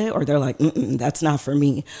love it or they're like, that's not for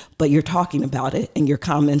me, but you're talking about it and you're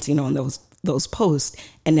commenting on those posts,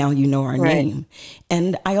 and now you know our name.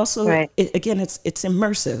 And I also, again, it's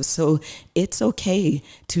immersive. So it's okay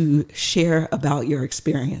to share about your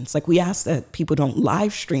experience. Like, we ask that people don't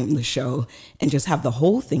live stream the show and just have the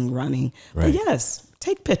whole thing running. Right. But yes,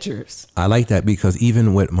 take pictures. I like that, because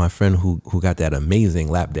even with my friend who got that amazing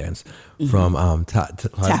lap dance from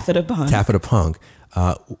Taffeta Punk,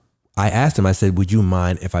 I asked him, I said, would you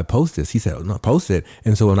mind if I post this? He said, oh, no, post it.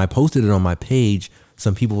 And so when I posted it on my page,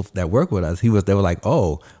 some people that work with us, they were like,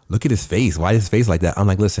 oh, look at his face. Why is his face like that? I'm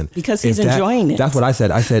like, listen. Because he's enjoying it. That's what I said.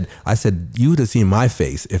 I said, you would have seen my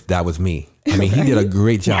face if that was me. I mean, he did a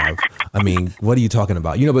great job. I mean, what are you talking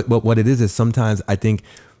about? You know, but what it is sometimes I think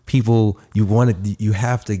people, you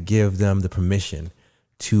have to give them the permission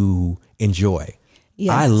to enjoy.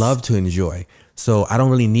 Yes. I love to enjoy. So I don't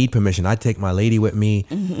really need permission. I take my lady with me,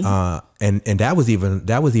 and that was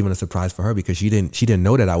even a surprise for her, because she didn't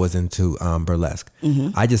know that I was into burlesque.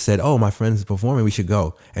 I just said, "Oh, my friend's performing. We should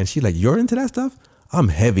go." And she's like, "You're into that stuff?" I'm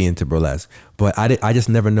heavy into burlesque, but I just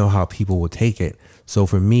never know how people will take it. So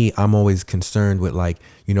for me, I'm always concerned with, like,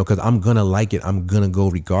 you know, because I'm gonna like it. I'm gonna go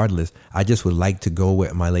regardless. I just would like to go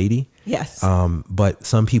with my lady. Yes. But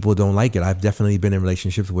some people don't like it. I've definitely been in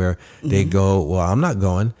relationships where they go, well, I'm not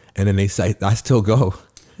going. And then they say, I still go.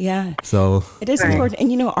 Yeah. So it is important.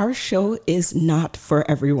 And, you know, our show is not for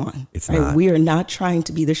everyone. It's not. We are not trying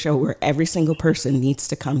to be the show where every single person needs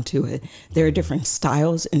to come to it. There are different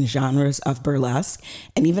styles and genres of burlesque.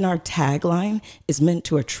 And even our tagline is meant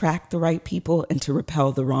to attract the right people and to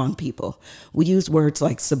repel the wrong people. We use words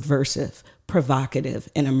like subversive, provocative,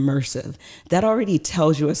 and immersive. That already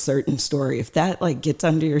tells you a certain story. If that like gets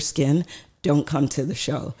under your skin, don't come to the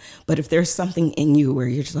show. But if there's something in you where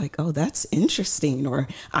you're just like, oh, that's interesting, or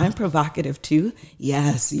I'm provocative too,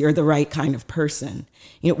 yes, you're the right kind of person.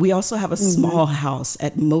 You know, we also have a small house.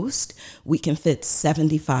 At most, we can fit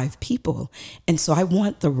 75 people. And so I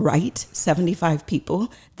want the right 75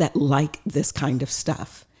 people that like this kind of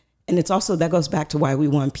stuff. And it's also, that goes back to why we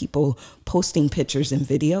want people posting pictures and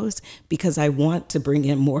videos, because I want to bring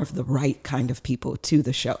in more of the right kind of people to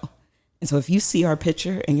the show. And so if you see our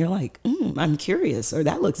picture and you're like, I'm curious, or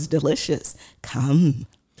that looks delicious, come.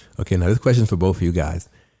 Okay, now this question is for both of you guys.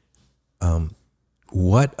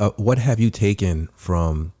 What have you taken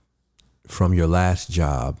from your last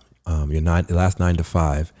job, your last 9 to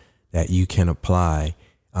 5, that you can apply,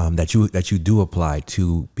 that you do apply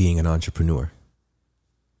to being an entrepreneur?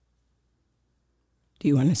 Do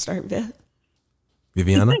you want to start, Viv?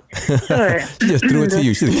 Viviana? Sure. She just threw it to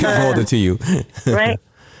you. She just rolled it to you. Right.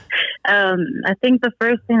 I think the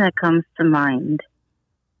first thing that comes to mind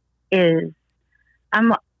is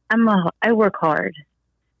I work hard.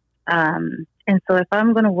 And so if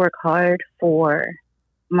I'm going to work hard for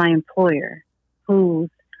my employer,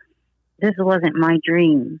 this wasn't my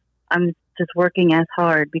dream, I'm just working as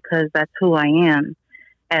hard because that's who I am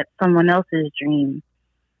at someone else's dream,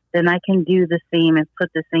 then I can do the same and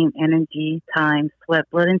put the same energy, time, sweat,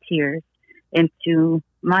 blood, and tears into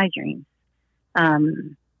my dreams.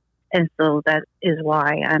 And so that is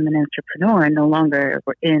why I'm an entrepreneur and no longer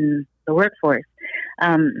in the workforce.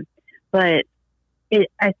 But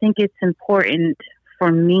I think it's important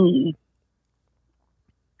for me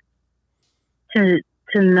to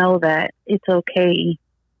know that it's okay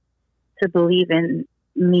to believe in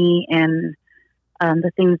me and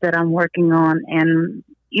the things that I'm working on, and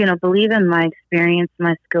believe in my experience,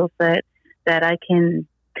 my skill set, that I can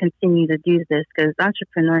continue to do this, because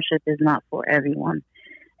entrepreneurship is not for everyone.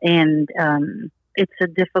 And it's a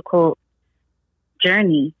difficult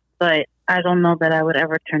journey, but I don't know that I would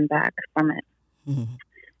ever turn back from it. Mm-hmm.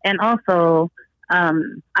 And also,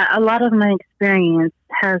 a lot of my experience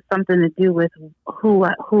has something to do with who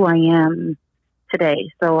I am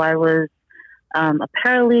today. So I was a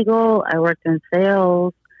paralegal. I worked in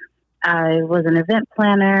sales. I was an event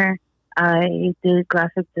planner. I did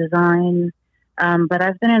graphic design. But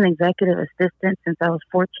I've been an executive assistant since I was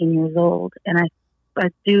 14 years old. And I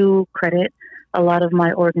do credit a lot of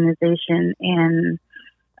my organization and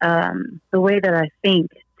the way that I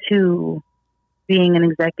think to being an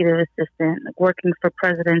executive assistant, working for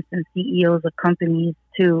presidents and CEOs of companies,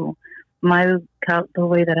 to the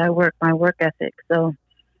way that I work, my work ethic. So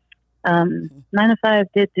 9 to 5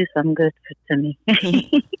 did do some good to me.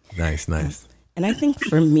 Nice. And I think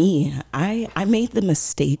for me, I made the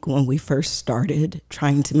mistake when we first started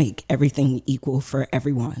trying to make everything equal for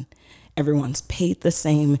everyone. Everyone's paid the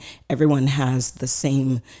same. Everyone has the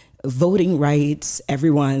same voting rights.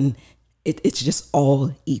 Everyone, it's just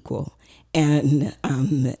all equal. And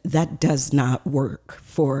that does not work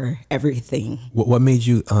for everything. What made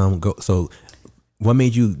you go? So, what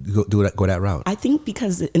made you go that route? I think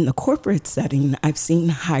because in the corporate setting, I've seen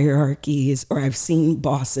hierarchies, or I've seen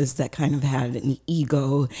bosses that kind of had an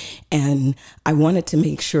ego, and I wanted to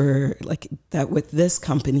make sure, like, that with this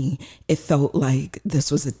company, it felt like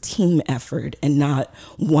this was a team effort and not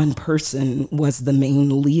one person was the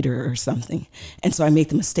main leader or something. And so I made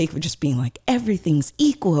the mistake of just being like, everything's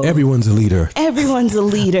equal. Everyone's a leader. Everyone's a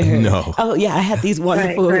leader. No. Oh yeah, I had these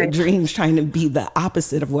wonderful dreams trying to be the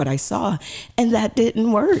opposite of what I saw, and that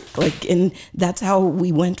didn't work. And that's how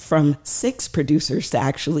we went from 6 producers to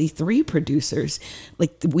actually 3 producers.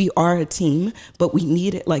 Like, we are a team, but we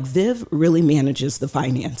need it. Like, Viv really manages the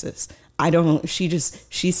finances.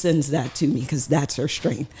 She sends that to me because that's her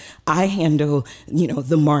strength. I handle,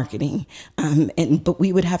 the marketing. But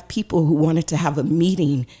we would have people who wanted to have a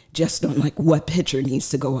meeting just on like what picture needs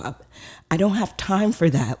to go up. I don't have time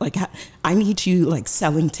for that. Like, I need you like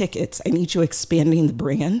selling tickets. I need you expanding the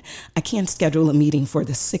brand. I can't schedule a meeting for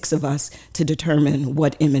the 6 of us to determine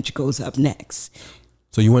what image goes up next.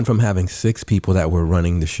 So you went from having 6 people that were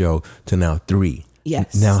running the show to now 3.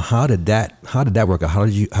 Yes. Now, how did that work out? How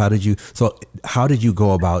did you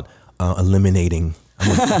go about eliminating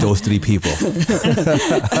those 3 people?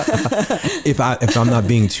 if I'm not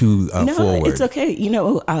being too no, forward. It's okay.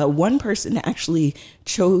 One person actually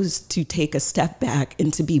chose to take a step back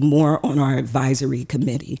and to be more on our advisory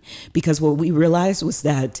committee, because what we realized was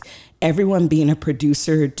that everyone being a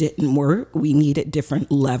producer didn't work. We needed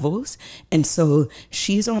different levels. And so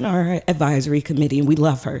she's on our advisory committee, and we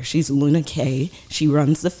love her. She's Luna Kay. She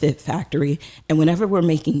runs the Fit Factory. And whenever we're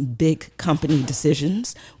making big company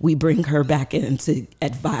decisions, we bring her back in to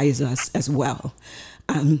advise us as well.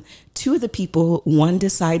 2 of the people, one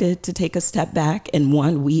decided to take a step back, and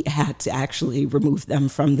one we had to actually remove them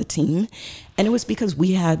from the team. And it was because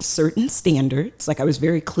we had certain standards. Like, I was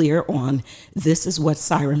very clear on, this is what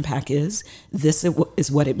Siren Pack is. This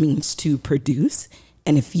is what it means to produce.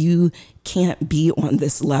 And if you can't be on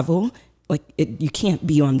this level, you can't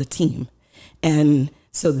be on the team. And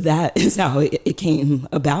so that is how it came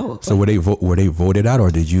about. So were they voted out,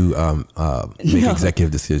 or did you make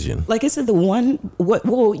executive decision? Like I said,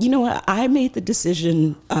 I made the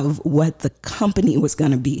decision of what the company was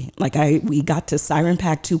going to be. Like, we got to Siren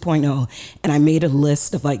Pack 2.0, and I made a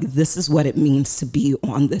list of like, this is what it means to be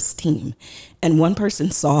on this team. And one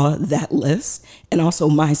person saw that list and also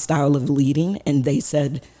my style of leading, and they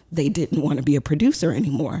said, they didn't want to be a producer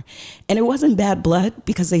anymore. And it wasn't bad blood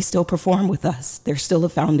because they still perform with us. They're still a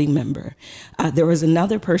founding member. There was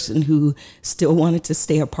another person who still wanted to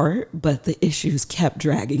stay apart, but the issues kept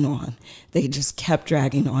dragging on. They just kept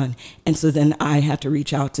dragging on. And so then I had to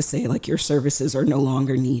reach out to say, like, your services are no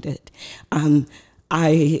longer needed.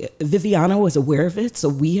 Viviana was aware of it, so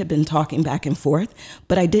we had been talking back and forth,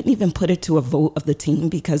 but I didn't even put it to a vote of the team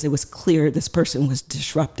because it was clear this person was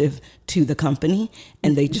disruptive to the company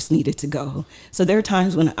and they just needed to go. So there are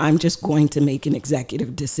times when I'm just going to make an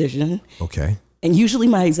executive decision. Okay. And usually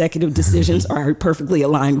my executive decisions are perfectly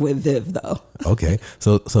aligned with Viv, though. Okay.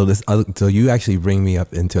 So you actually bring me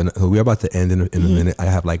up into, so we're about to end in a minute. I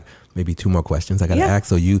have like maybe 2 more questions I got to ask.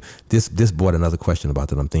 So this brought another question about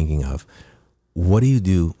that I'm thinking of. What do you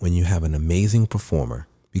do when you have an amazing performer?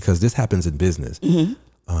 Because this happens in business.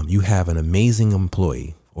 You have an amazing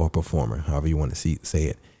employee or performer, however you want to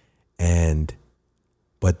say it,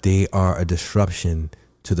 but they are a disruption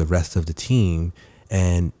to the rest of the team,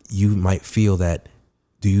 and you might feel that.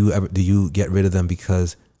 Do you get rid of them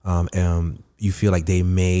because you feel like they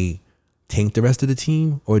may taint the rest of the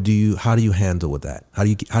team, or how do you handle with that? How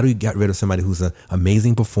do you get rid of somebody who's an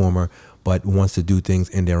amazing performer but wants to do things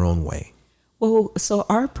in their own way? Well, so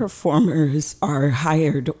our performers are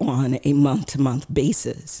hired on a month-to-month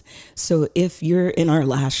basis. So if you're in our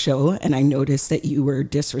last show and I notice that you were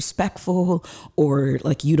disrespectful or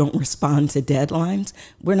like you don't respond to deadlines,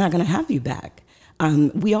 we're not going to have you back.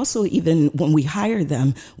 We also, even when we hire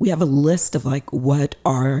them, we have a list of like what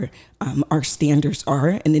our standards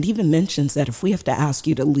are. And it even mentions that if we have to ask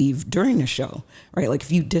you to leave during the show, right? Like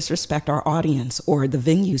if you disrespect our audience or the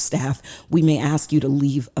venue staff, we may ask you to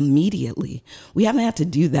leave immediately. We haven't had to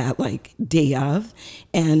do that like day of.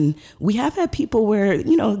 And we have had people where,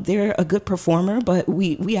 you know, they're a good performer, but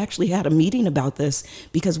we actually had a meeting about this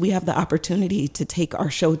because we have the opportunity to take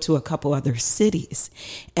our show to a couple other cities.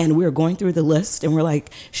 And we're going through the list and we're like,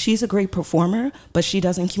 she's a great performer, but she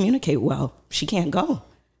doesn't communicate well. She can't go.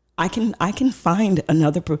 I can find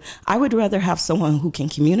another. I would rather have someone who can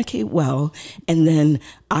communicate well, and then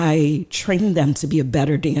I train them to be a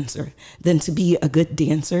better dancer than to be a good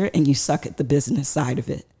dancer and you suck at the business side of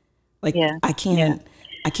it. Like I can't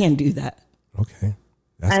do that. Okay,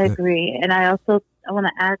 I agree, and I want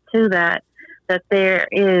to add to that there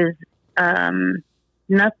is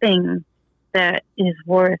nothing that is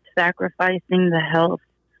worth sacrificing the health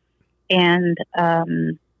and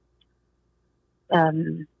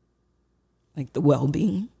like the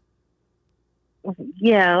well-being.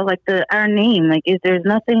 Yeah, like our name. Like, there's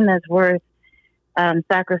nothing that's worth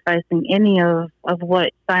sacrificing any of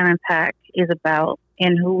what Siren Pack is about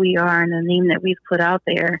and who we are and the name that we've put out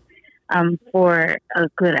there for a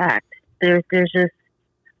good act. There's just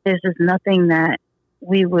nothing that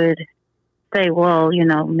we would say, well, you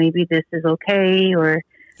know, maybe this is okay, or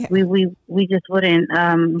we just wouldn't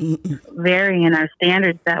vary in our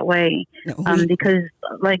standards that way. Because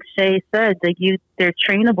like Shay said, like they're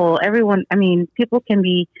trainable. Everyone, I mean, people can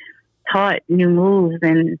be taught new moves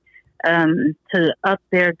and to up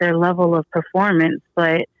their level of performance,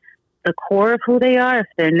 but the core of who they are, if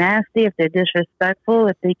they're nasty, if they're disrespectful,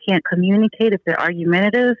 if they can't communicate, if they're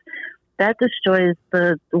argumentative, that destroys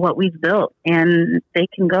what we've built, and they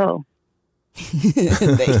can go.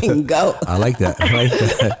 They can go. I like that.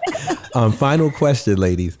 Final question,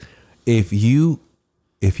 ladies. If you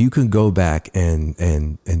can go back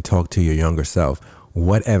and talk to your younger self,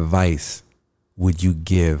 what advice would you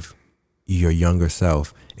give your younger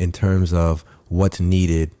self in terms of what's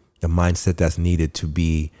needed, the mindset that's needed to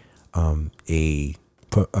be a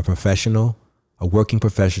professional, a working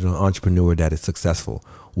professional, entrepreneur that is successful?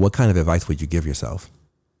 What kind of advice would you give yourself?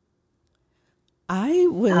 I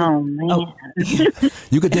will. Oh man!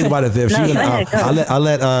 You could think about it, Viv. I'll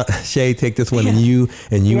let Shay take this one, and you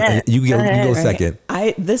go second.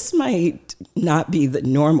 This might not be the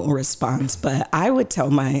normal response, but I would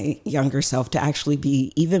tell my younger self to actually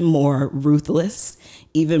be even more ruthless,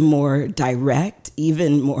 even more direct,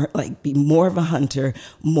 even more like be more of a hunter,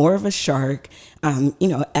 more of a shark.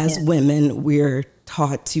 As women, we're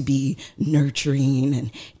taught to be nurturing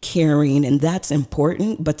and caring, and that's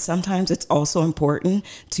important, but sometimes it's also important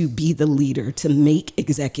to be the leader, to make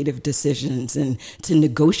executive decisions and to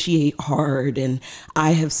negotiate hard. And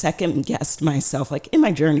I have second guessed myself, like in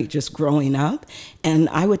my journey just growing up, and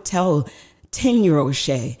I would tell 10-year-old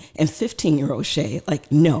Shay and 15-year-old Shay, like,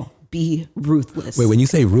 no, be ruthless. Wait, when you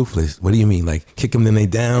say ruthless, what do you mean? Like kick them, then they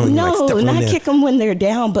down? No, like step not kick them when they're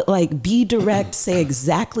down, but like be direct, say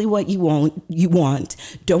exactly what you want.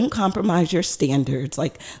 Don't compromise your standards.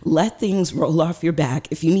 Like let things roll off your back.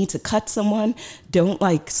 If you need to cut someone, don't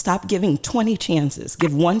like stop giving 20 chances.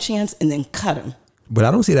 Give one chance and then cut them. But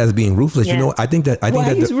I don't see that as being ruthless. Yeah. You know, I think that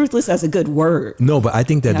use ruthless as a good word. No, but I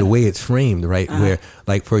think that the way it's framed, right, where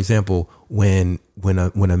like for example, when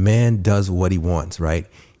a man does what he wants, right,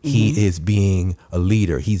 he is being a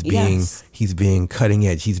leader. He's being cutting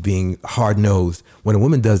edge. He's being hard nosed. When a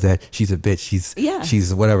woman does that, she's a bitch.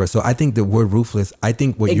 She's whatever. So I think the word ruthless. I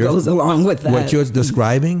think what goes along with that. What you're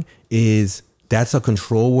describing is that's a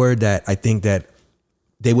control word that I think that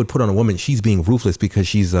they would put on a woman. She's being ruthless because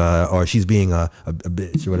she's or she's being a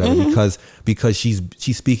bitch or whatever because she's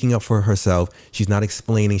speaking up for herself. She's not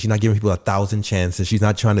explaining. She's not giving people 1,000 chances. She's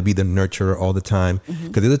not trying to be the nurturer all the time.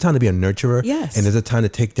 Because there's a time to be a nurturer, and there's a time to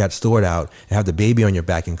take that sword out and have the baby on your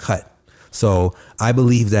back and cut. So I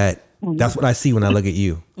believe that that's what I see when I look at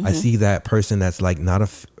you. I see that person that's like not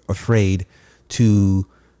afraid to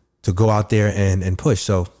go out there and push.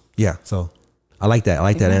 So yeah, so I like that. I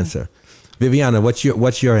like that answer. Viviana, what's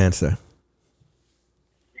your answer?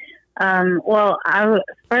 Well, I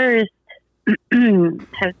first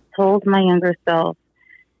have told my younger self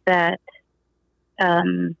that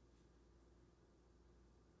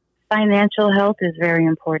financial health is very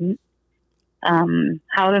important.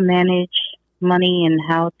 How to manage money and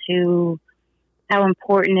how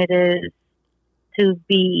important it is to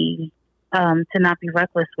be to not be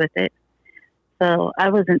reckless with it. So I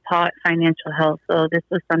wasn't taught financial health. So this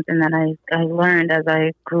was something that I learned as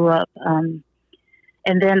I grew up. And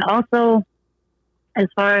then also, as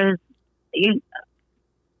far as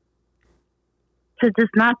to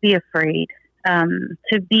just not be afraid, to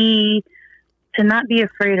not be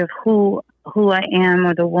afraid of who I am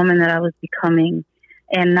or the woman that I was becoming,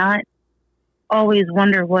 and not always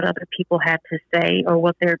wonder what other people had to say or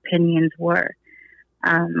what their opinions were.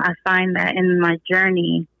 I find that in my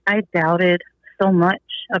journey, I doubted so much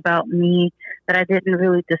about me that I didn't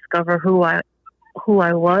really discover who I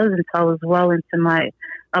was until I was well into my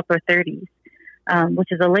upper 30s, which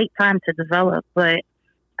is a late time to develop, but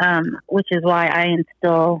which is why I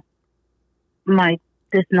instill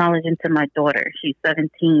this knowledge into my daughter. She's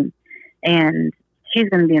 17, and she's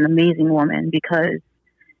going to be an amazing woman because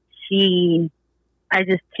I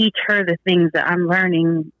just teach her the things that I'm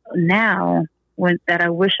learning now that I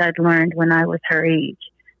wish I'd learned when I was her age.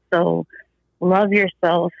 So love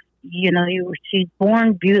yourself. She's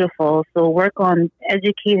born beautiful. So work on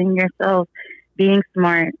educating yourself, being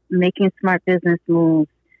smart, making smart business moves,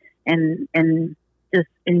 and just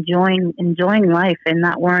enjoying life and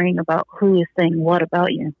not worrying about who is saying what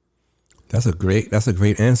about you. That's a great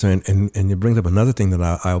answer. And it brings up another thing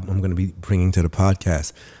that I'm going to be bringing to the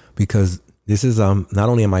podcast, because this is, not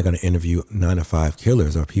only am I going to interview 9-to-5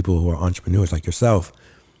 killers or people who are entrepreneurs like yourself,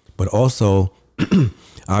 but also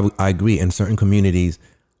I agree, in certain communities,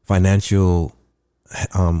 financial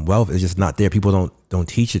wealth is just not there. People don't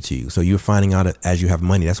teach it to you. So you're finding out as you have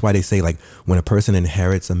money. That's why they say, like, when a person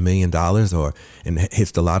inherits $1 million and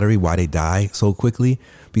hits the lottery, why they die so quickly,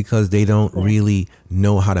 because they don't really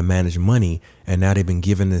know how to manage money. And now they've been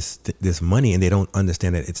given this money and they don't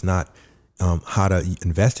understand that it's not how to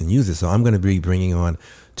invest and use it. So I'm going to be bringing on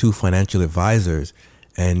 2 financial advisors,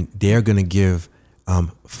 and they're going to give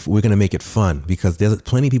we're going to make it fun, because there's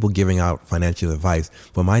plenty of people giving out financial advice.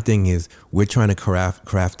 But my thing is, we're trying to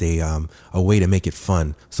craft a way to make it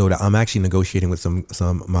fun. So that I'm actually negotiating with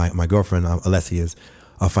my girlfriend, Alessia's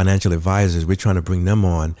financial advisors. We're trying to bring them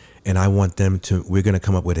on, and we're going to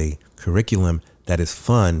come up with a curriculum that is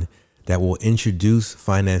fun, that will introduce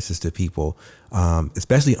finances to people,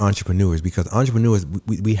 especially entrepreneurs, because entrepreneurs,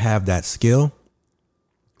 we have that skill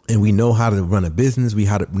and we know how to run a business. We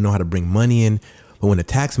know how to bring money in. But when the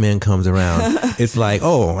tax man comes around, it's like,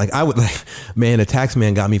 the tax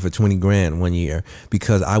man got me for 20 grand one year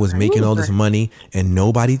because I was making all this money and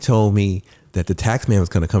nobody told me that the tax man was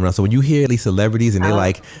going to come around. So when you hear these celebrities and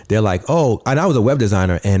they're like, oh, and I was a web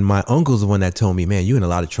designer, and my uncle's the one that told me, man, you're in a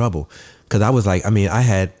lot of trouble. Because I was like, I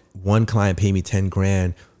had one client pay me 10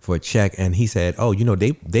 grand for a check, and he said, oh,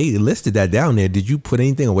 they listed that down there. Did you put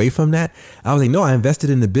anything away from that? I was like, no, I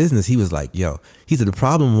invested in the business. He was like, he said, the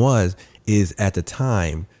problem is at the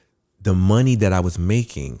time, the money that I was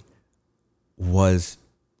making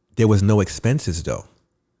there was no expenses though.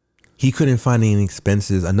 He couldn't find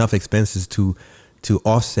enough expenses to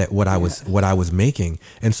offset what I was making.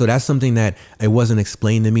 And so that's something that it wasn't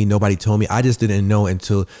explained to me. Nobody told me. I just didn't know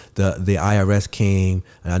until the IRS came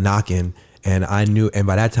knocking, And I knew, and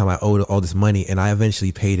by that time I owed all this money, and I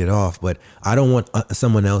eventually paid it off. But I don't want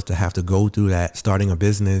someone else to have to go through that starting a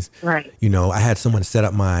business. Right. You know, I had someone set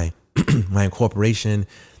up my my incorporation,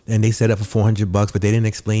 and they set up for $400, but they didn't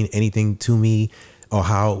explain anything to me or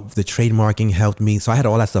how the trademarking helped me. So I had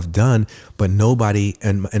all that stuff done, but nobody,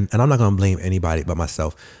 and I'm not going to blame anybody but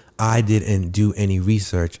myself. I didn't do any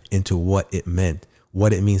research into what it meant,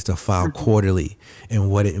 what it means to file quarterly, and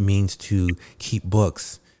what it means to keep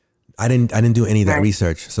books. I didn't do any of that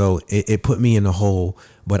research. So it put me in a hole,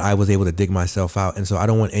 but I was able to dig myself out. And so I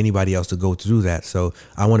don't want anybody else to go through that. So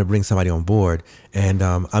I want to bring somebody on board. And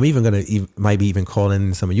I'm even going to might be even calling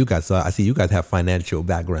in some of you guys. So I see you guys have financial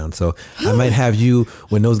background. So I might have you,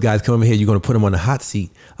 when those guys come over here, you're going to put them on the hot seat.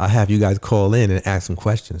 I'll have you guys call in and ask some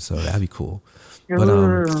questions. So that'd be cool. But,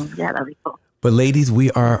 yeah, that'd be cool. But ladies, we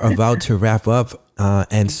are about to wrap up.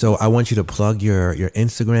 And so I want you to plug your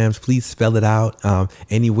Instagrams. Please spell it out,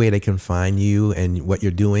 any way they can find you and what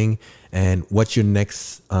you're doing and what's your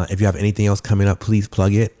next, if you have anything else coming up, please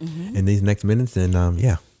plug it in these next minutes. And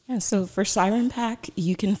yeah. So for Siren Pack,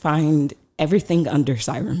 you can find everything under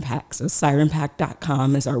Siren Pack. So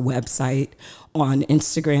sirenpack.com is our website. On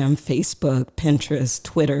Instagram, Facebook, Pinterest,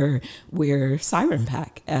 Twitter, we're Siren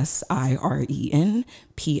Pack, SIRENPACK.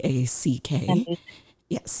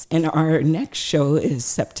 Yes, and our next show is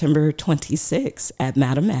September 26th at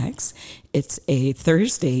Madam X. It's a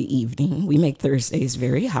Thursday evening. We make Thursdays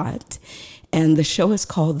very hot. And the show is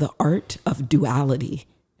called The Art of Duality.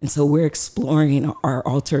 And so we're exploring our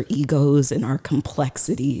alter egos and our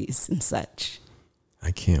complexities and such.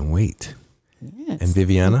 I can't wait. Yes. And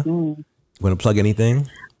Viviana, want to plug anything?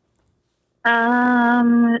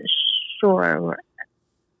 Sure.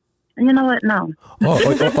 You know what? No.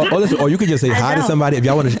 Listen, or you could just say hi to somebody if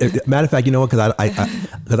y'all want to. Matter of fact, you know what?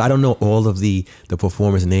 Because I don't know all of the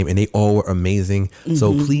performers' name, and they all were amazing.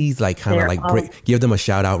 So please, give them a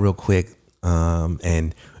shout out real quick,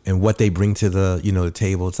 and what they bring to the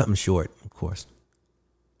table. Something short, of course.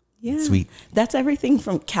 Yeah, sweet. That's everything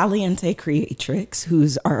from Caliente Creatrix,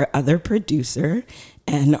 who's our other producer,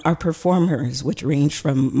 and our performers, which range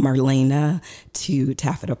from Marlena to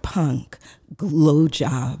Taffeta Punk, Glow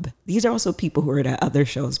Job. These are also people who are at other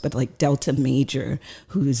shows, but like Delta Major,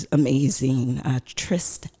 who's amazing,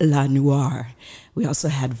 Trist La Noire. We also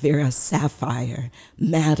had Vera Sapphire.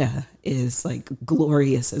 Mata is like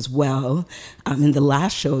glorious as well. In the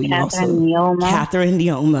last show, you Catherine Neoma. Catherine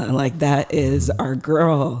Neoma, like that is our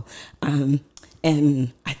girl.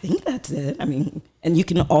 And I think that's it. I mean, and you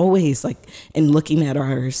can always, in looking at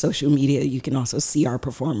our social media, you can also see our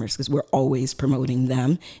performers because we're always promoting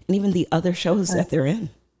them and even the other shows that they're in.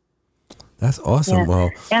 That's awesome. Yeah. Well,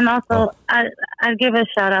 and also, I'd give a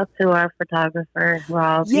shout out to our photographer,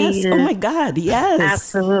 Rob. Yes. Oh my God. Yes.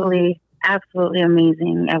 Absolutely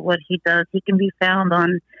amazing at what he does. He can be found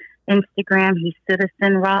on Instagram. He's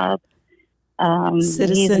Citizen Rob.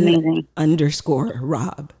 Citizen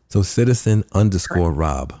 _Rob. So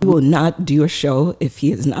Citizen_Rob. We will not do a show if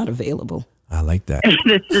he is not available. I like that.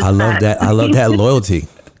 I love that. I love that loyalty.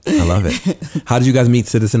 I love it. How did you guys meet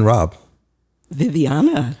Citizen Rob?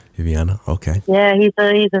 Viviana. Okay. Yeah, he's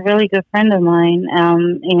a really good friend of mine,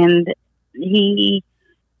 and he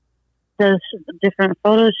does different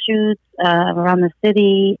photo shoots around the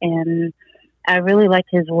city, and I really like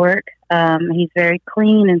his work. He's very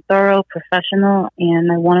clean and thorough, professional,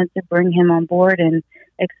 and I wanted to bring him on board and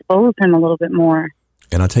expose him a little bit more.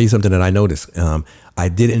 And I'll tell you something that I noticed. I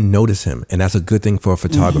didn't notice him, and that's a good thing for a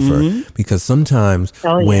photographer because sometimes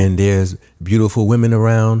when there's beautiful women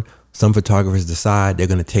around, some photographers decide they're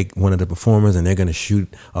going to take one of the performers and they're going to shoot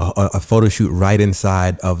a photo shoot right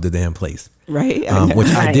inside of the damn place. Right. Which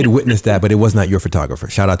I did witness that, but it was not your photographer.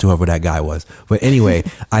 Shout out to whoever that guy was. But anyway,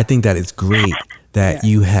 I think that it's great that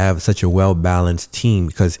you have such a well-balanced team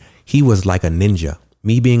because he was like a ninja.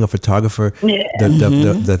 Me being a photographer,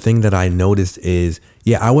 the thing that I noticed is,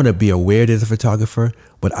 I want to be aware there's a photographer,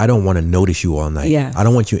 but I don't want to notice you all night. Yeah. I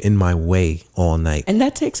don't want you in my way all night. And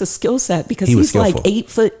that takes a skill set because he's like 8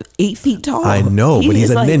 feet tall. I know, but he's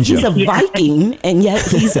a ninja. He's a Viking, and yet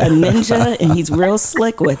he's a ninja, and he's real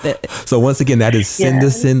slick with it. So once again, that is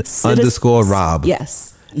Citizen_Rob.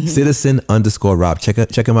 Yes. Citizen_Rob.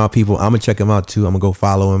 Check him out, people. I'm gonna check him out too. I'm gonna go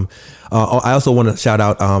follow him. I also want to shout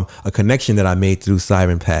out a connection that I made through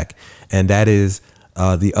Siren Pack, and that is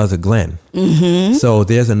the other Glenn. So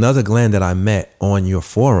there's another Glenn that I met on your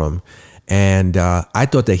forum, and I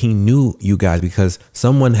thought that he knew you guys because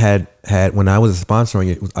someone had when I was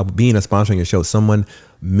sponsoring your show, someone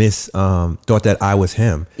thought that I was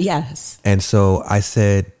him. Yes. And so I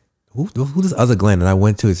said, who's this other Glenn? And I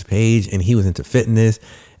went to his page and he was into fitness.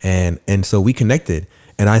 And so we connected.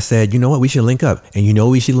 And I said, you know what, we should link up. And you know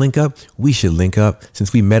we should link up? We should link up.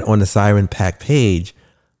 Since we met on the Siren Pack page,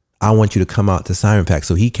 I want you to come out to Siren Pack.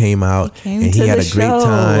 So he came out and he had a great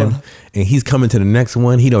time. And he's coming to the next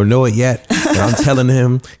one. He don't know it yet, but I'm telling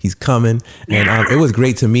him he's coming. And it was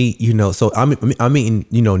great to meet, so I'm meeting,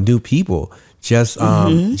 new people just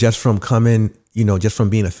from coming, just from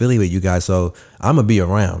being affiliated with you guys. So I'm going to be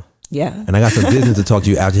around. Yeah. And I got some business to talk to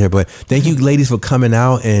you out here, but thank you ladies for coming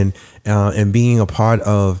out and being a part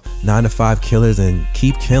of 9 to 5 Killers, and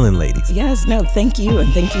keep killing, ladies. Yes, no, thank you.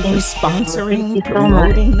 And thank you for sponsoring,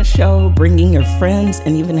 promoting the show, bringing your friends,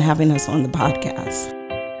 and even having us on the podcast.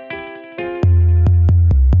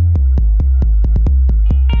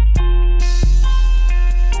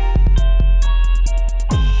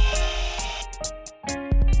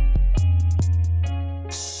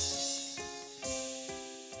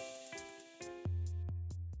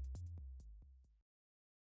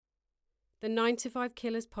 The 9 to 5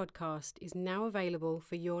 Killers podcast is now available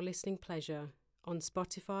for your listening pleasure on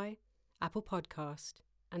Spotify, Apple Podcast,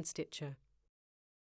 and Stitcher.